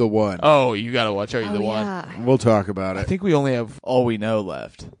Are You the One? Oh, you got to watch Are You the One? Yeah. We'll talk about I it. think we only have All We Know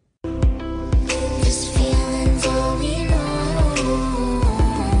left. This feeling's all we know.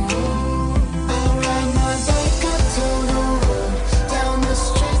 I'll ride my bike up to the road, down the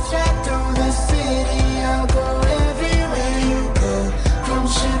streets, right through the city. I'll go everywhere you go, from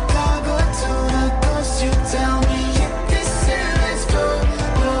Chicago to the coast. You tell me hit this and let's go.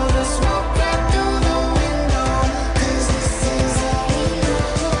 Blow the smoke right through the window, 'cause this is all we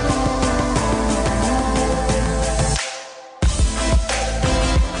know.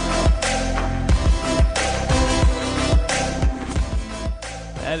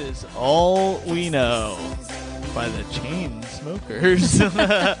 That is All We Know by the Chainsmokers.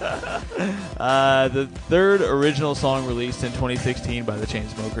 The third original song released in 2016 by the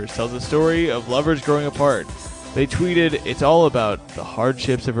Chainsmokers tells the story of lovers growing apart. They tweeted, "It's all about the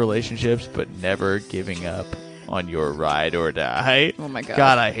hardships of relationships, but never giving up on your ride or die." Oh my God.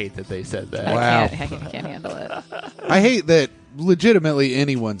 God, I hate that they said that. Wow. I can't handle it. I hate that legitimately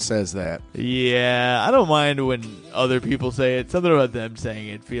anyone says that. Yeah, I don't mind when other people say it. Something about them saying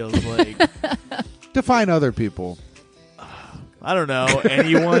it feels like... Define other people. I don't know,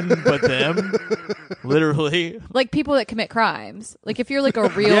 anyone but them. Literally. Like people that commit crimes. Like if you're like a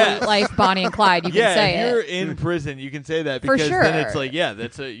real Yes. life Bonnie and Clyde, you can say if you're it. in prison, you can say that For because sure. then it's like, yeah,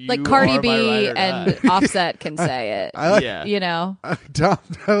 that's a you Like Cardi are my B ride or and die. Offset can say it. I like, Yeah. You know? Tom,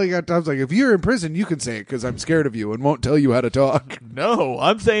 I like how Tom's like, if you're in prison, you can say it because I'm scared of you and won't tell you how to talk. No,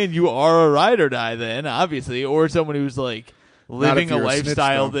 I'm saying you are a ride or die then, obviously, or someone who's like living if a you're a snitch,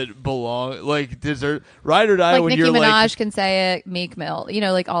 lifestyle though. that like desert ride or die Like when Nicki you're Minaj like. can say it, Meek Mill, you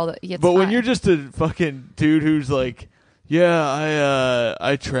know, like all the. It's But when fine. you're just a fucking dude who's like, yeah,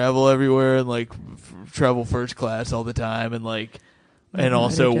 I travel everywhere and like travel first class all the time and like and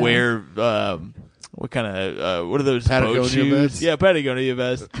also wear what kind of what are those Patagonia boat shoes? vests? Yeah, Patagonia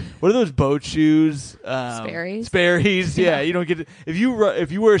vest. What are those boat shoes? Sperry's? Sperry's. Yeah, you don't get to, if you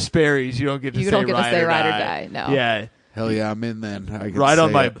wear Sperry's, you don't get to You say don't get to ride say or ride or die. die, no. Yeah. Hell yeah, I'm in then. I can Ride on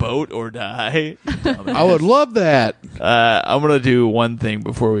say my it. boat or die. I would love that. I'm going to do one thing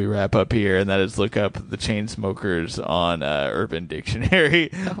before we wrap up here, and that is look up the Chainsmokers on Urban Dictionary.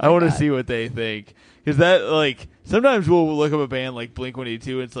 I want to see what they think. Because that, like, sometimes we'll look up a band like Blink-182,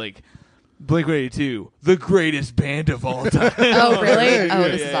 and it's like, Blink-182, the greatest band of all time. Oh, really? Yeah, Oh,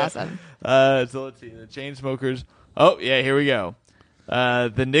 this is yeah. awesome. So let's see. The Chainsmokers. Oh, yeah, here we go.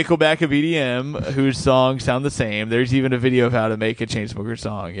 The Nickelback of EDM, whose songs sound the same. There's even a video of how to make a Chainsmokers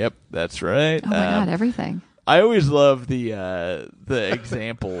song. Yep, that's right. Oh my God, everything. I always love the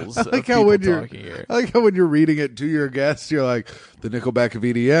examples I of like how people when you're, talking here. I like how when you're reading it to your guests, you're like, the Nickelback of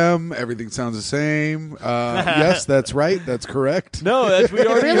EDM, everything sounds the same. Yes, that's right. That's correct. No, that's we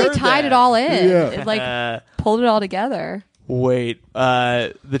already Really heard tied that. it all in. Yeah. It, like pulled it all together. Wait,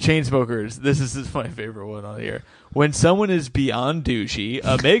 the Chainsmokers. This is my favorite one on here. When someone is beyond douchey,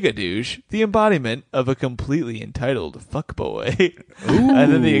 a mega douche, the embodiment of a completely entitled fuckboy.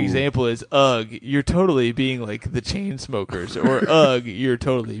 And then the example is, ugh, you're totally being like the Chainsmokers, or ugh, you're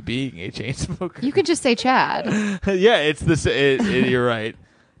totally being a Chainsmoker. You could just say Chad. Yeah, it's you're right.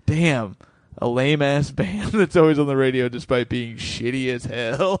 Damn. A lame ass band that's always on the radio despite being shitty as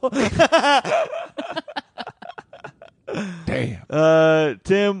hell. Damn.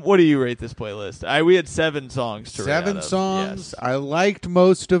 Tim, what do you rate this playlist? We had 7 songs to rate out 7 of. songs. Yes. I liked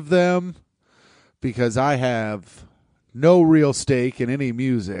most of them because I have no real stake in any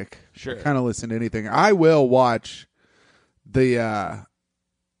music. Sure. I kind of listen to anything. I will watch the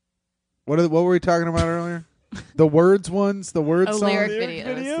what were we talking about earlier? The words ones, the words songs. Lyric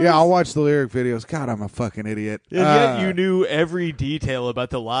videos. Yeah, I'll watch the lyric videos. God, I'm a fucking idiot. And yet you knew every detail about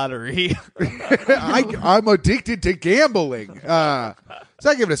the lottery. I'm addicted to gambling. So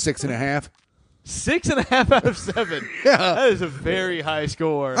I give it a 6.5. 6.5 out of 7. Yeah. That is a very high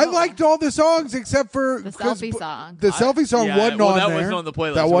score. I liked all the songs except for The selfie song. The selfie song wasn't on that there. wasn't on the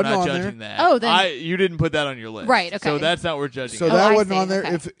playlist. That We're wasn't not on judging there. that. Oh, then- you didn't put that on your list. Right, okay. So that's not worth judging. So it. that I wasn't see, on there.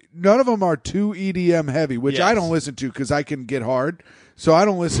 okay. If none of them are too EDM heavy, which I Yes. don't listen to because I can get hard, so I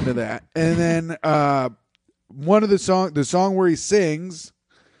don't listen to that. And then one of the song where he sings,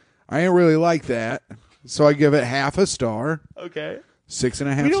 I ain't really like that, so I give it half a star. Okay.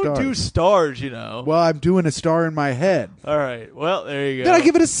 6.5 We don't stars. do stars, you know. Well, I'm doing a star in my head. All right. Well, there you go. Then I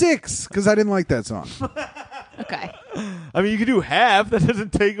give it a 6 because I didn't like that song. Okay. I mean, you can do half. That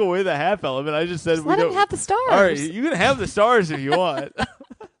doesn't take away the half element. I just said Just we let don't. him have the stars. All right, you can have the stars if you want.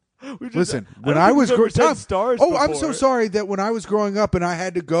 Listen, when don't I think was we've ever growing said stars oh, I'm so before. sorry that when I was growing up and I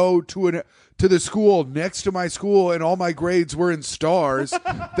had to go to the school next to my school and all my grades were in stars,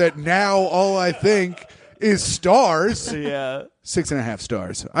 that now all I think is stars. Yeah. 6.5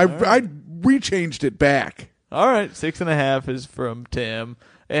 stars. I rechanged it back. All right, 6.5 is from Tim.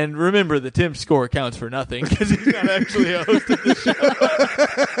 And remember that Tim's score counts for nothing because he's not actually a host of the show.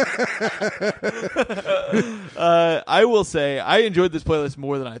 I will say I enjoyed this playlist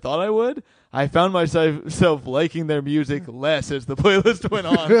more than I thought I would. I found myself liking their music less as the playlist went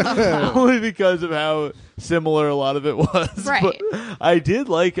on, only because of how similar a lot of it was. Right. But I did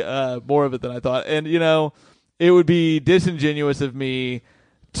like more of it than I thought. And, you know, it would be disingenuous of me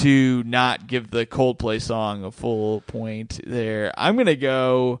to not give the Coldplay song a full point there. I'm gonna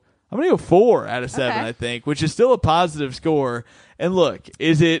go 4 out of 7, Okay. I think, which is still a positive score. And look,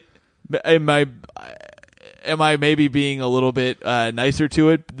 am I maybe being a little bit nicer to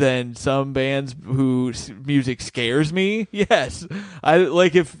it than some bands whose music scares me? Yes. I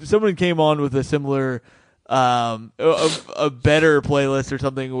like if someone came on with a similar a better playlist or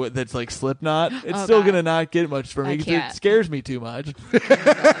something that's like Slipknot, it's still gonna not get much from me because it scares me too much.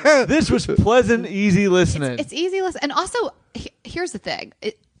 This was pleasant, easy listening. It's easy listen. And also, here's the thing.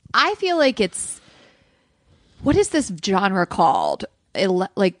 I feel like it's, what is this genre called?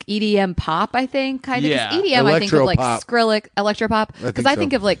 Like EDM pop, I think, kind of. Yeah. EDM, I think of like Electropop. Skrillex, electropop, because I so.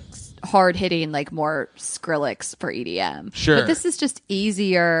 think of like hard hitting, like more Skrillex for EDM. Sure. But this is just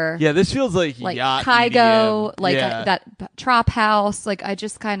easier. Yeah, this feels like yacht Kygo, EDM. like Yeah. that Trop House. Like I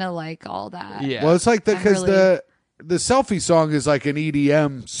just kind of like all that. Yeah. Well, it's like because really- the selfie song is like an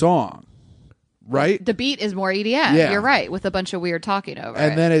EDM song, right? The beat is more EDM. Yeah. You're right, with a bunch of weird talking over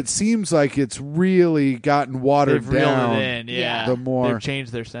And it. then it seems like it's really gotten watered They've reeled down. it in, yeah. The more, They've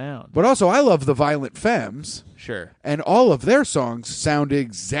changed their sound. but also I love the Violent Femmes, Sure. and all of their songs sound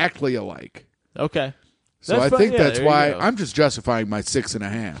exactly alike. Okay. So That's I fine. think Yeah, that's there you why go. I'm just justifying my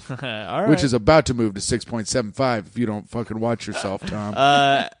 6.5, All right. which is about to move to 6.75 if you don't fucking watch yourself, Tom.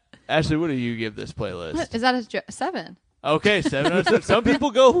 Ashley, what do you give this playlist? Is that a 7? Okay, 7 out of 7. Some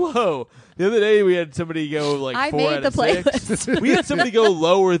people go low. The other day we had somebody go like I 4 made out the of 6. playlist. We had somebody go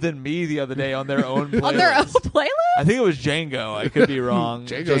lower than me the other day on their own playlist. On their own playlist? I think it was Django. I could be wrong.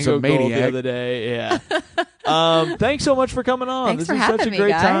 Django's Django a Gold maniac. the other day. Yeah. Thanks so much for coming on. Thanks this for was such having a me,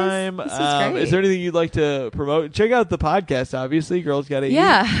 great guys. time. This was great. Is there anything you'd like to promote? Check out the podcast, obviously. Girls Gotta Eat.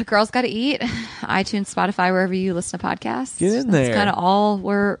 Yeah, Girls Gotta Eat. iTunes, Spotify, wherever you listen to podcasts. Get in That's there. kind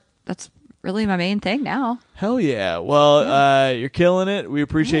of that's really my main thing now. Hell yeah. Well, you're killing it. We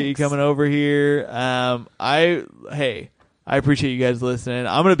appreciate you coming over here. I appreciate you guys listening.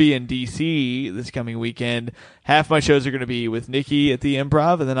 I'm going to be in D.C. this coming weekend. Half my shows are going to be with Nikki at the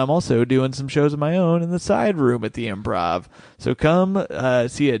Improv, and then I'm also doing some shows of my own in the side room at the Improv. So come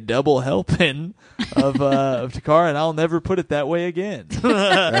see a double helping of Takara, and I'll never put it that way again.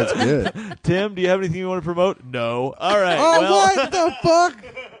 That's good. Tim, do you have anything you want to promote? No. All right. Oh, well, what the fuck?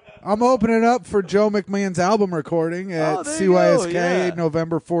 I'm opening up for Joe McMahon's album recording at there you go, CYSK yeah.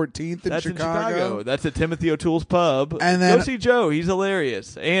 November 14th in That's Chicago. That's at Timothy O'Toole's pub. And then- go see Joe. He's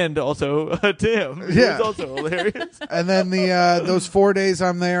hilarious. And also Tim, Yeah. who's also hilarious. And then the those 4 days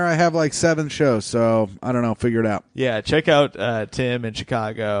I'm there, I have like 7 shows. So I don't know, figure it out. Yeah, check out Tim in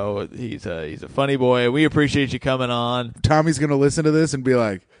Chicago. He's a funny boy. We appreciate you coming on. Tommy's going to listen to this and be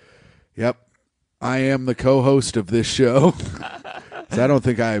like, yep, I am the co-host of this show. 'Cause I don't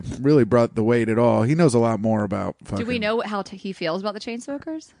think I really brought the weight at all. He knows a lot more about fucking... Do we know how he feels about the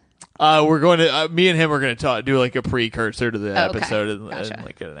Chainsmokers? We're going to me and him are going to do like a precursor to the Okay. episode in Gotcha.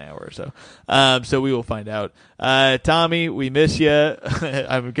 like an hour or so. So we will find out. Tommy, we miss you.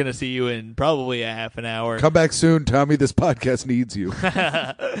 I'm going to see you in probably a half an hour. Come back soon, Tommy. This podcast needs you.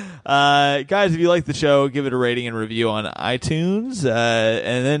 Guys, if you like the show, give it a rating and review on iTunes.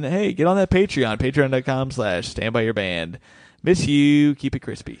 And then, hey, get on that Patreon, patreon.com/standbyyourband. Miss you. Keep it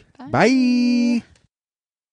crispy. Bye.